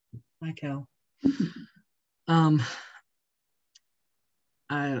 Oh, my cow.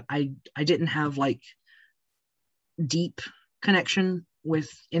 I didn't have like deep connection with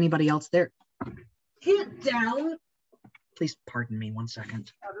anybody else there. Get down. Please pardon me 1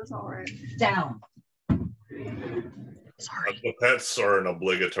 second. That is all right. Down. Sorry. The pets are an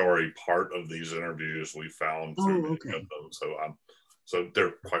obligatory part of these interviews. We found through many of them, so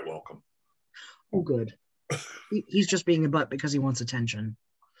they're quite welcome. Oh, good. He's just being a butt because he wants attention.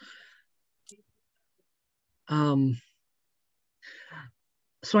 So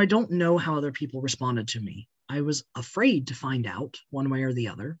I don't know how other people responded to me. I was afraid to find out one way or the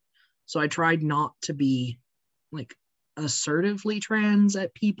other. So I tried not to be like assertively trans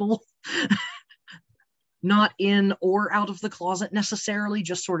at people, not in or out of the closet necessarily,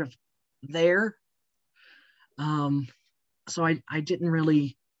 just sort of there. So I didn't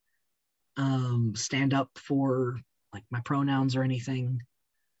really stand up for like my pronouns or anything.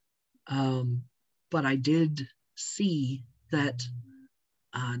 But I did see that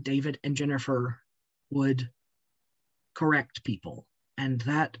David and Jennifer would correct people, and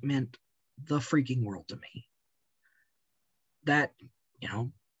that meant the freaking world to me. That,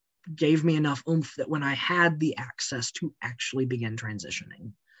 gave me enough oomph that when I had the access to actually begin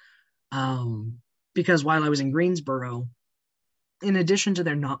transitioning, because while I was in Greensboro, in addition to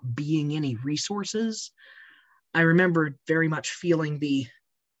there not being any resources, I remember very much feeling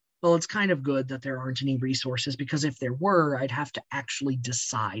well, it's kind of good that there aren't any resources, because if there were, I'd have to actually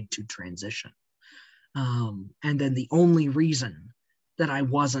decide to transition. And then the only reason that I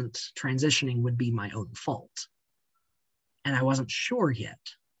wasn't transitioning would be my own fault. And I wasn't sure yet,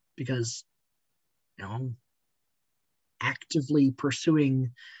 because, actively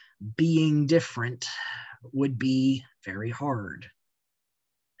pursuing being different would be very hard.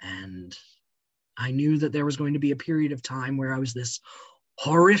 And I knew that there was going to be a period of time where I was this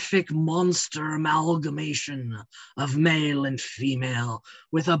horrific monster amalgamation of male and female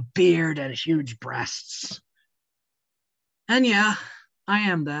with a beard and huge breasts. And yeah, I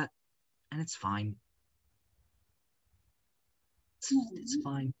am that, and it's fine. It's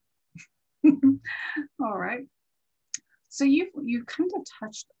fine. All right. So you kind of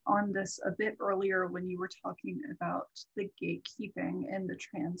touched on this a bit earlier when you were talking about the gatekeeping in the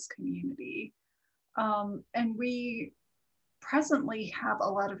trans community. And we presently have a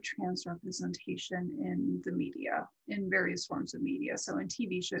lot of trans representation in the media, in various forms of media. So in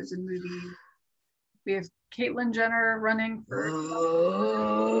TV shows and movies, we have Caitlyn Jenner running for.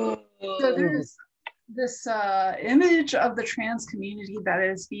 So there's this image of the trans community that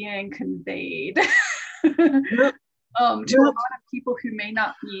is being conveyed to a lot of people who may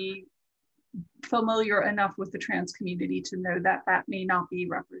not be familiar enough with the trans community to know that that may not be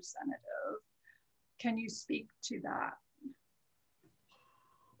representative. Can you speak to that?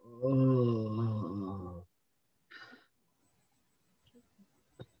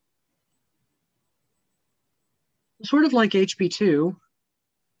 Sort of like HB2,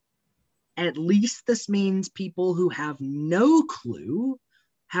 at least this means people who have no clue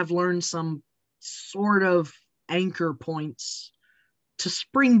have learned some sort of anchor points to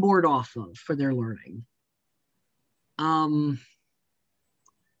springboard off of for their learning.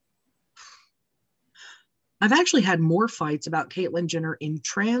 I've actually had more fights about Caitlyn Jenner in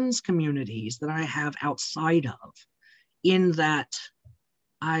trans communities than I have outside of, in that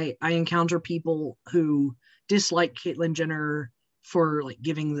I encounter people who dislike Caitlyn Jenner for like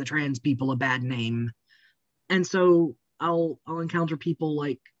giving the trans people a bad name. And so I'll encounter people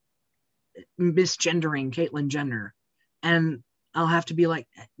like misgendering Caitlyn Jenner. And I'll have to be like,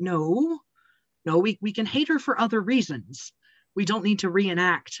 no, we can hate her for other reasons. We don't need to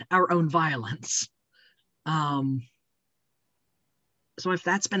reenact our own violence. So if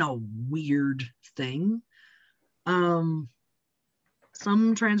that's been a weird thing, some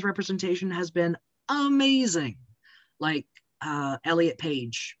trans representation has been amazing. Like Elliot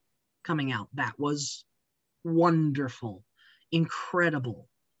Page coming out, that was wonderful, incredible.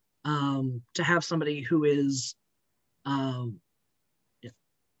 To have somebody who is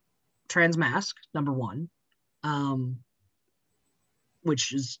trans mask, number one,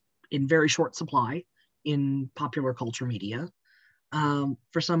 which is in very short supply in popular culture media,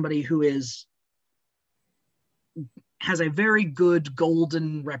 for somebody who has a very good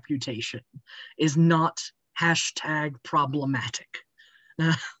golden reputation, is not hashtag problematic.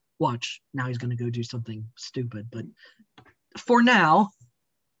 Watch, now he's going to go do something stupid, but for now,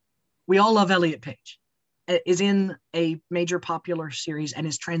 we all love Elliot Page. Is in a major popular series and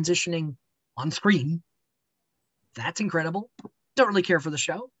is transitioning on screen. That's incredible. Don't really care for the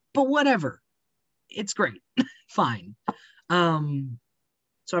show, but whatever. It's great. Fine.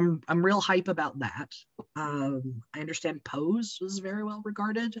 So I'm real hype about that. I understand Pose was very well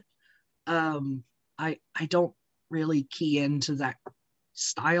regarded. I don't really key into that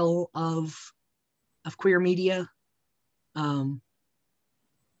style of queer media, but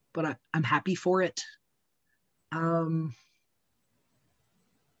I'm happy for it.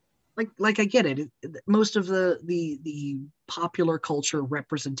 Like I get it. Most of the popular culture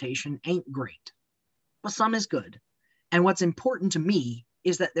representation ain't great, but some is good. And what's important to me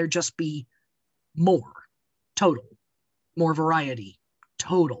is that there just be more total, more variety,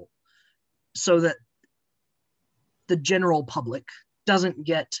 total, so that the general public doesn't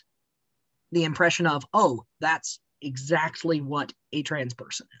get the impression of, oh, that's exactly what a trans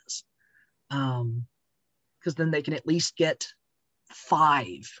person is. Because then they can at least get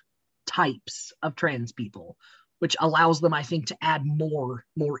 5 types of trans people, which allows them, I think, to add more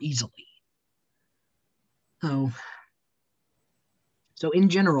easily. So in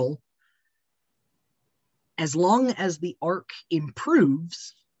general, as long as the arc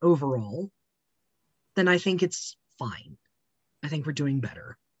improves overall, then I think it's fine. I think we're doing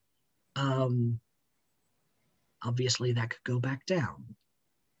better. Obviously, that could go back down.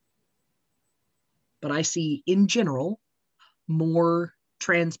 But I see, in general, more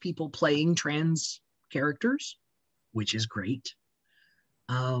trans people playing trans characters, which is great.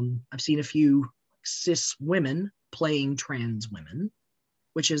 I've seen a few cis women playing trans women,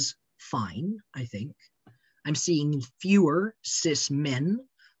 which is fine, I think. I'm seeing fewer cis men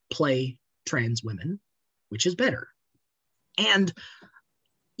play trans women, which is better. And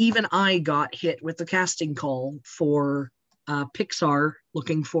even I got hit with the casting call for Pixar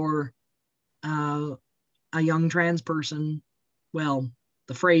looking for a young trans person. Well,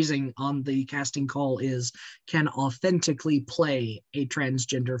 the phrasing on the casting call is can authentically play a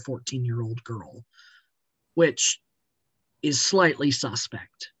transgender 14-year-old girl, which is slightly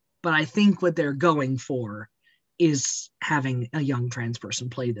suspect. But I think what they're going for is having a young trans person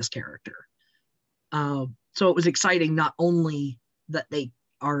play this character. So it was exciting, not only that they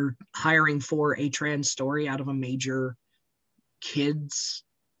are hiring for a trans story out of a major kids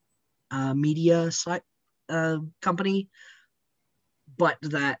media company, but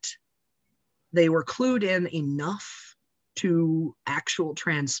that they were clued in enough to actual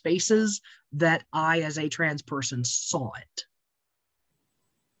trans spaces that I, as a trans person, saw it.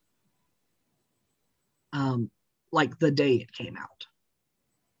 Like the day it came out.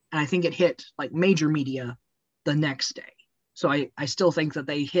 And I think it hit like major media the next day. So I still think that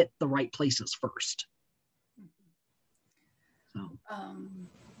they hit the right places first.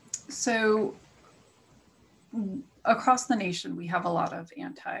 So across the nation, we have a lot of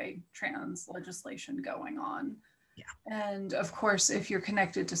anti-trans legislation going on. Yeah. And of course, if you're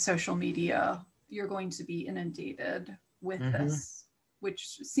connected to social media, you're going to be inundated with this,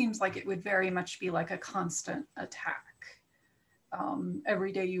 which seems like it would very much be like a constant attack.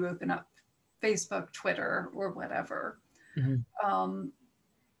 Every day you open up Facebook, Twitter, or whatever.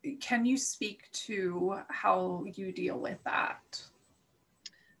 can you speak to how you deal with that?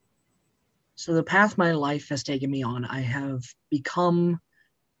 So the path my life has taken me on, I have become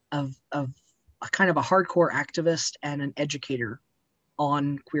a kind of a hardcore activist and an educator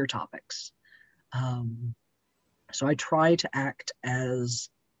on queer topics. So I try to act as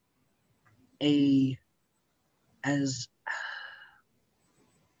a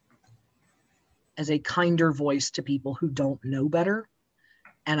kinder voice to people who don't know better,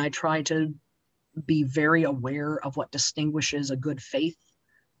 and I try to be very aware of what distinguishes a good faith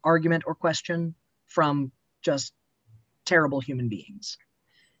argument or question from just terrible human beings.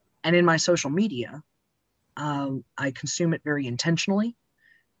 And in my social media, I consume it very intentionally,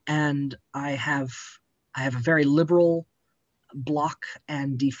 and I have a very liberal block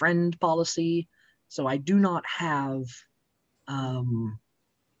and defriend policy. So I do not have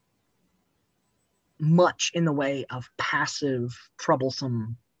much in the way of passive,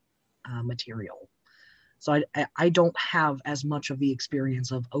 troublesome material. So I don't have as much of the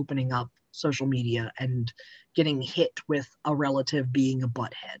experience of opening up social media and getting hit with a relative being a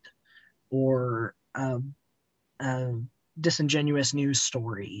butthead or disingenuous news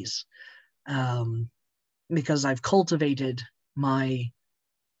stories, because I've cultivated my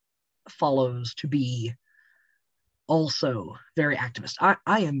follows to be also very activist.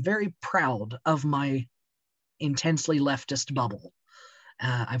 I am very proud of my intensely leftist bubble.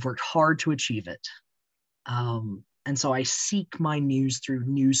 I've worked hard to achieve it. And so I seek my news through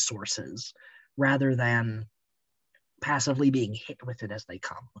news sources rather than passively being hit with it as they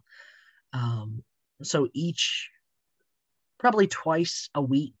come. So probably twice a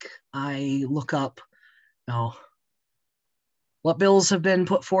week, I look up, what bills have been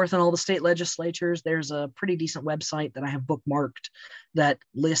put forth in all the state legislatures. There's a pretty decent website that I have bookmarked that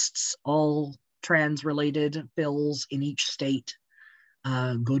lists all trans-related bills in each state,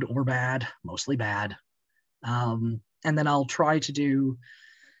 good or bad, mostly bad. And then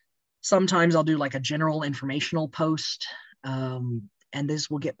sometimes I'll do like a general informational post, and this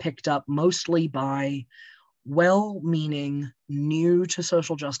will get picked up mostly by well-meaning, new to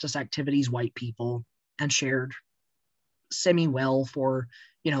social justice activities white people, and shared semi-well for,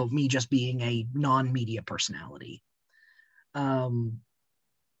 me just being a non-media personality. And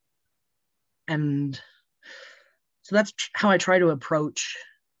so that's how I try to approach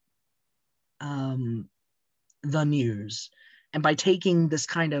the news. And by taking this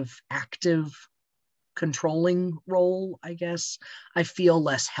kind of active controlling role, I guess, I feel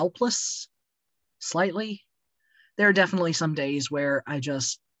less helpless, slightly. There are definitely some days where I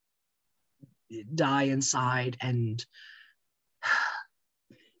just die inside and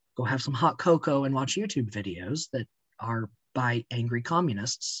go have some hot cocoa and watch YouTube videos that are by angry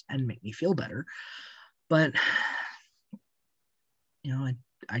communists and make me feel better. But,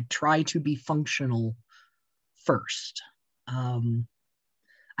 I try to be functional first. I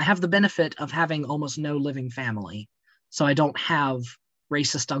have the benefit of having almost no living family, so I don't have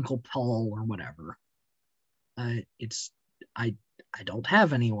racist Uncle Paul or whatever. I don't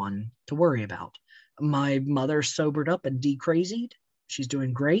have anyone to worry about. My mother sobered up and de-crazied. She's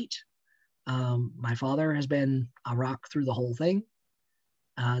doing great. My father has been a rock through the whole thing.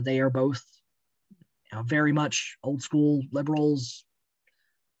 They are both very much old school liberals,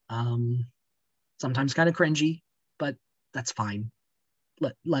 sometimes kind of cringy, but that's fine.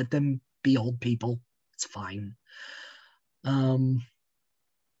 Let them be old people. It's fine. So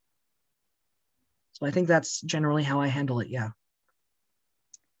I think that's generally how I handle it. Yeah.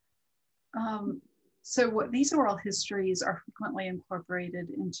 So these oral histories are frequently incorporated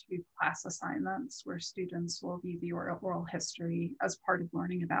into class assignments where students will view the oral history as part of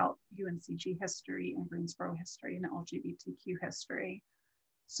learning about UNCG history and Greensboro history and LGBTQ history.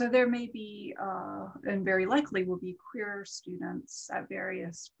 So there may be, and very likely will be, queer students at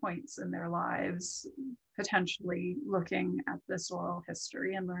various points in their lives, potentially looking at this oral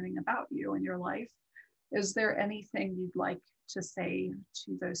history and learning about you and your life. Is there anything you'd like to say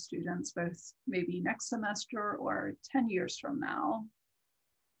to those students, both maybe next semester or 10 years from now?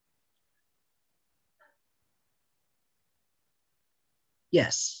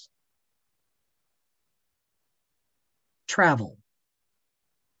 Yes. Travel.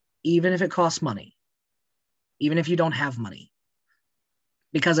 Even if it costs money, even if you don't have money,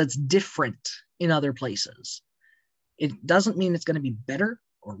 because it's different in other places. It doesn't mean it's going to be better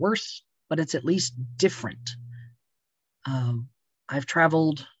or worse, but it's at least different. I've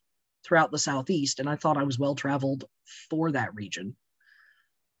traveled throughout the Southeast, and I thought I was well-traveled for that region.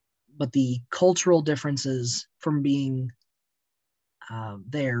 But the cultural differences from being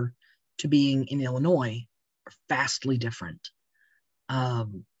there to being in Illinois are vastly different.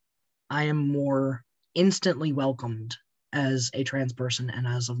 I am more instantly welcomed as a trans person and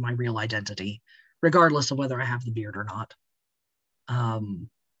as of my real identity, regardless of whether I have the beard or not.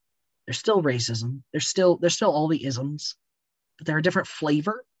 There's still racism. There's still all the isms, but they're a different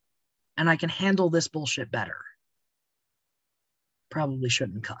flavor, and I can handle this bullshit better. Probably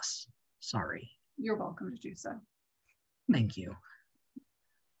shouldn't cuss. Sorry. You're welcome to do so. Thank you.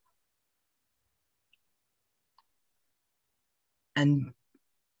 And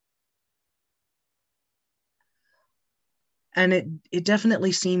it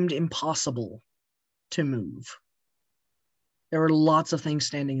definitely seemed impossible to move. There were lots of things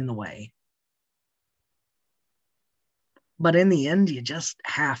standing in the way. But in the end, you just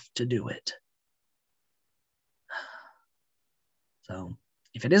have to do it. So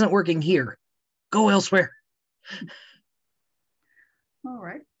if it isn't working here, go elsewhere. All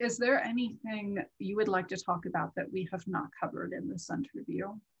right. Is there anything you would like to talk about that we have not covered in this interview?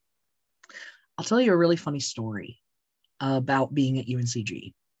 I'll tell you a really funny story about being at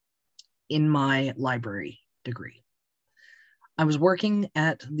UNCG in my library degree. I was working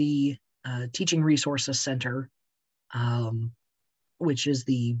at the Teaching Resources Center, which is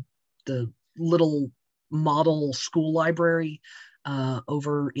the little model school library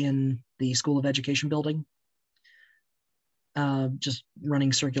over in the School of Education building, just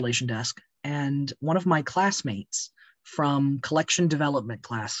running circulation desk. And one of my classmates from collection development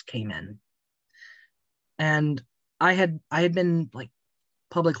class came in. And I had been like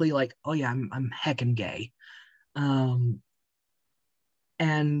publicly like, oh yeah, I'm heckin' gay.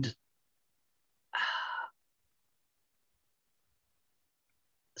 And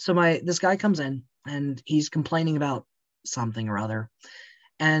so this guy comes in and he's complaining about something or other.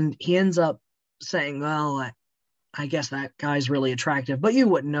 And he ends up saying, well, I guess that guy's really attractive, but you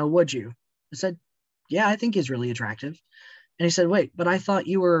wouldn't know, would you? I said, yeah, I think he's really attractive. And he said, wait, but I thought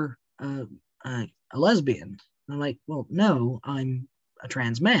you were a lesbian. And I'm like, well, no, I'm a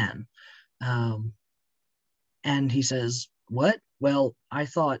trans man. And he says, what? Well, I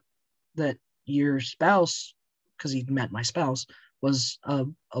thought that your spouse, because he'd met my spouse, was a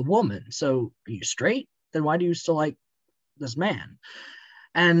woman. So are you straight? Then why do you still like this man?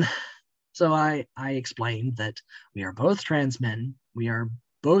 And so I explained that we are both trans men. We are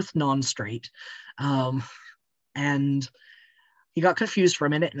both non-straight. And he got confused for a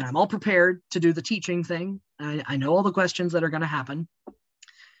minute, and I'm all prepared to do the teaching thing. I know all the questions that are going to happen.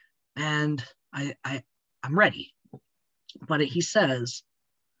 And I'm ready. But he says,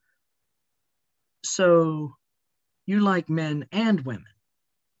 so you like men and women?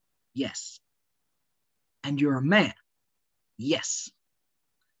 Yes. And you're a man? Yes.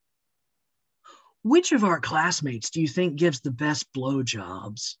 Which of our classmates do you think gives the best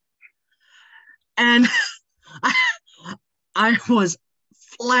blowjobs? And I was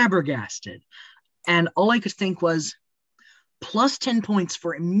flabbergasted. And all I could think was, plus 10 points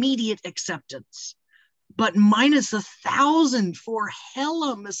for immediate acceptance, but minus 1,000 for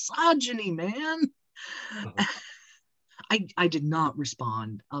hella misogyny, man. I did not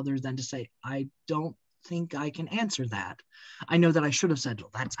respond other than to say, I don't think I can answer that. I know that I should have said,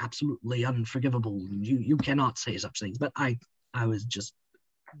 well, that's absolutely unforgivable. You cannot say such things. But I was just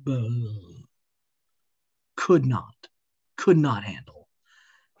could not handle.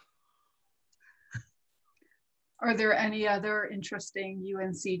 Are there any other interesting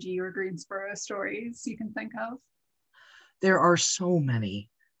UNCG or Greensboro stories you can think of? There are so many,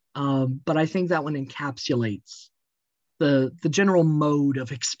 but I think that one encapsulates the general mode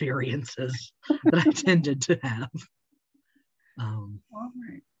of experiences that I tended to have. All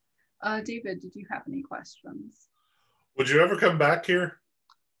right. David, did you have any questions? Would you ever come back here?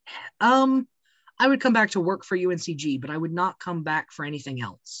 I would come back to work for UNCG, but I would not come back for anything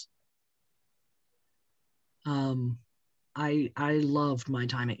else. I loved my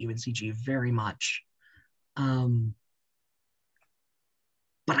time at UNCG very much. But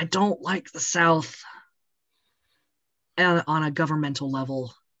I don't like the South on a governmental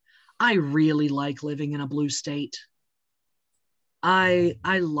level. I really like living in a blue state. I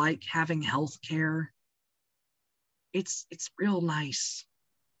like having health care. It's real nice.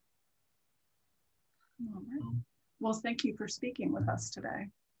 All right. Well, thank you for speaking with us today.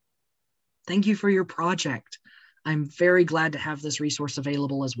 Thank you for your project. I'm very glad to have this resource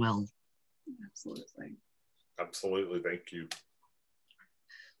available as well. Absolutely. Absolutely. Thank you.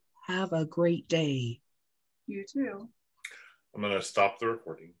 Have a great day. You too. I'm going to stop the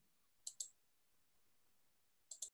recording.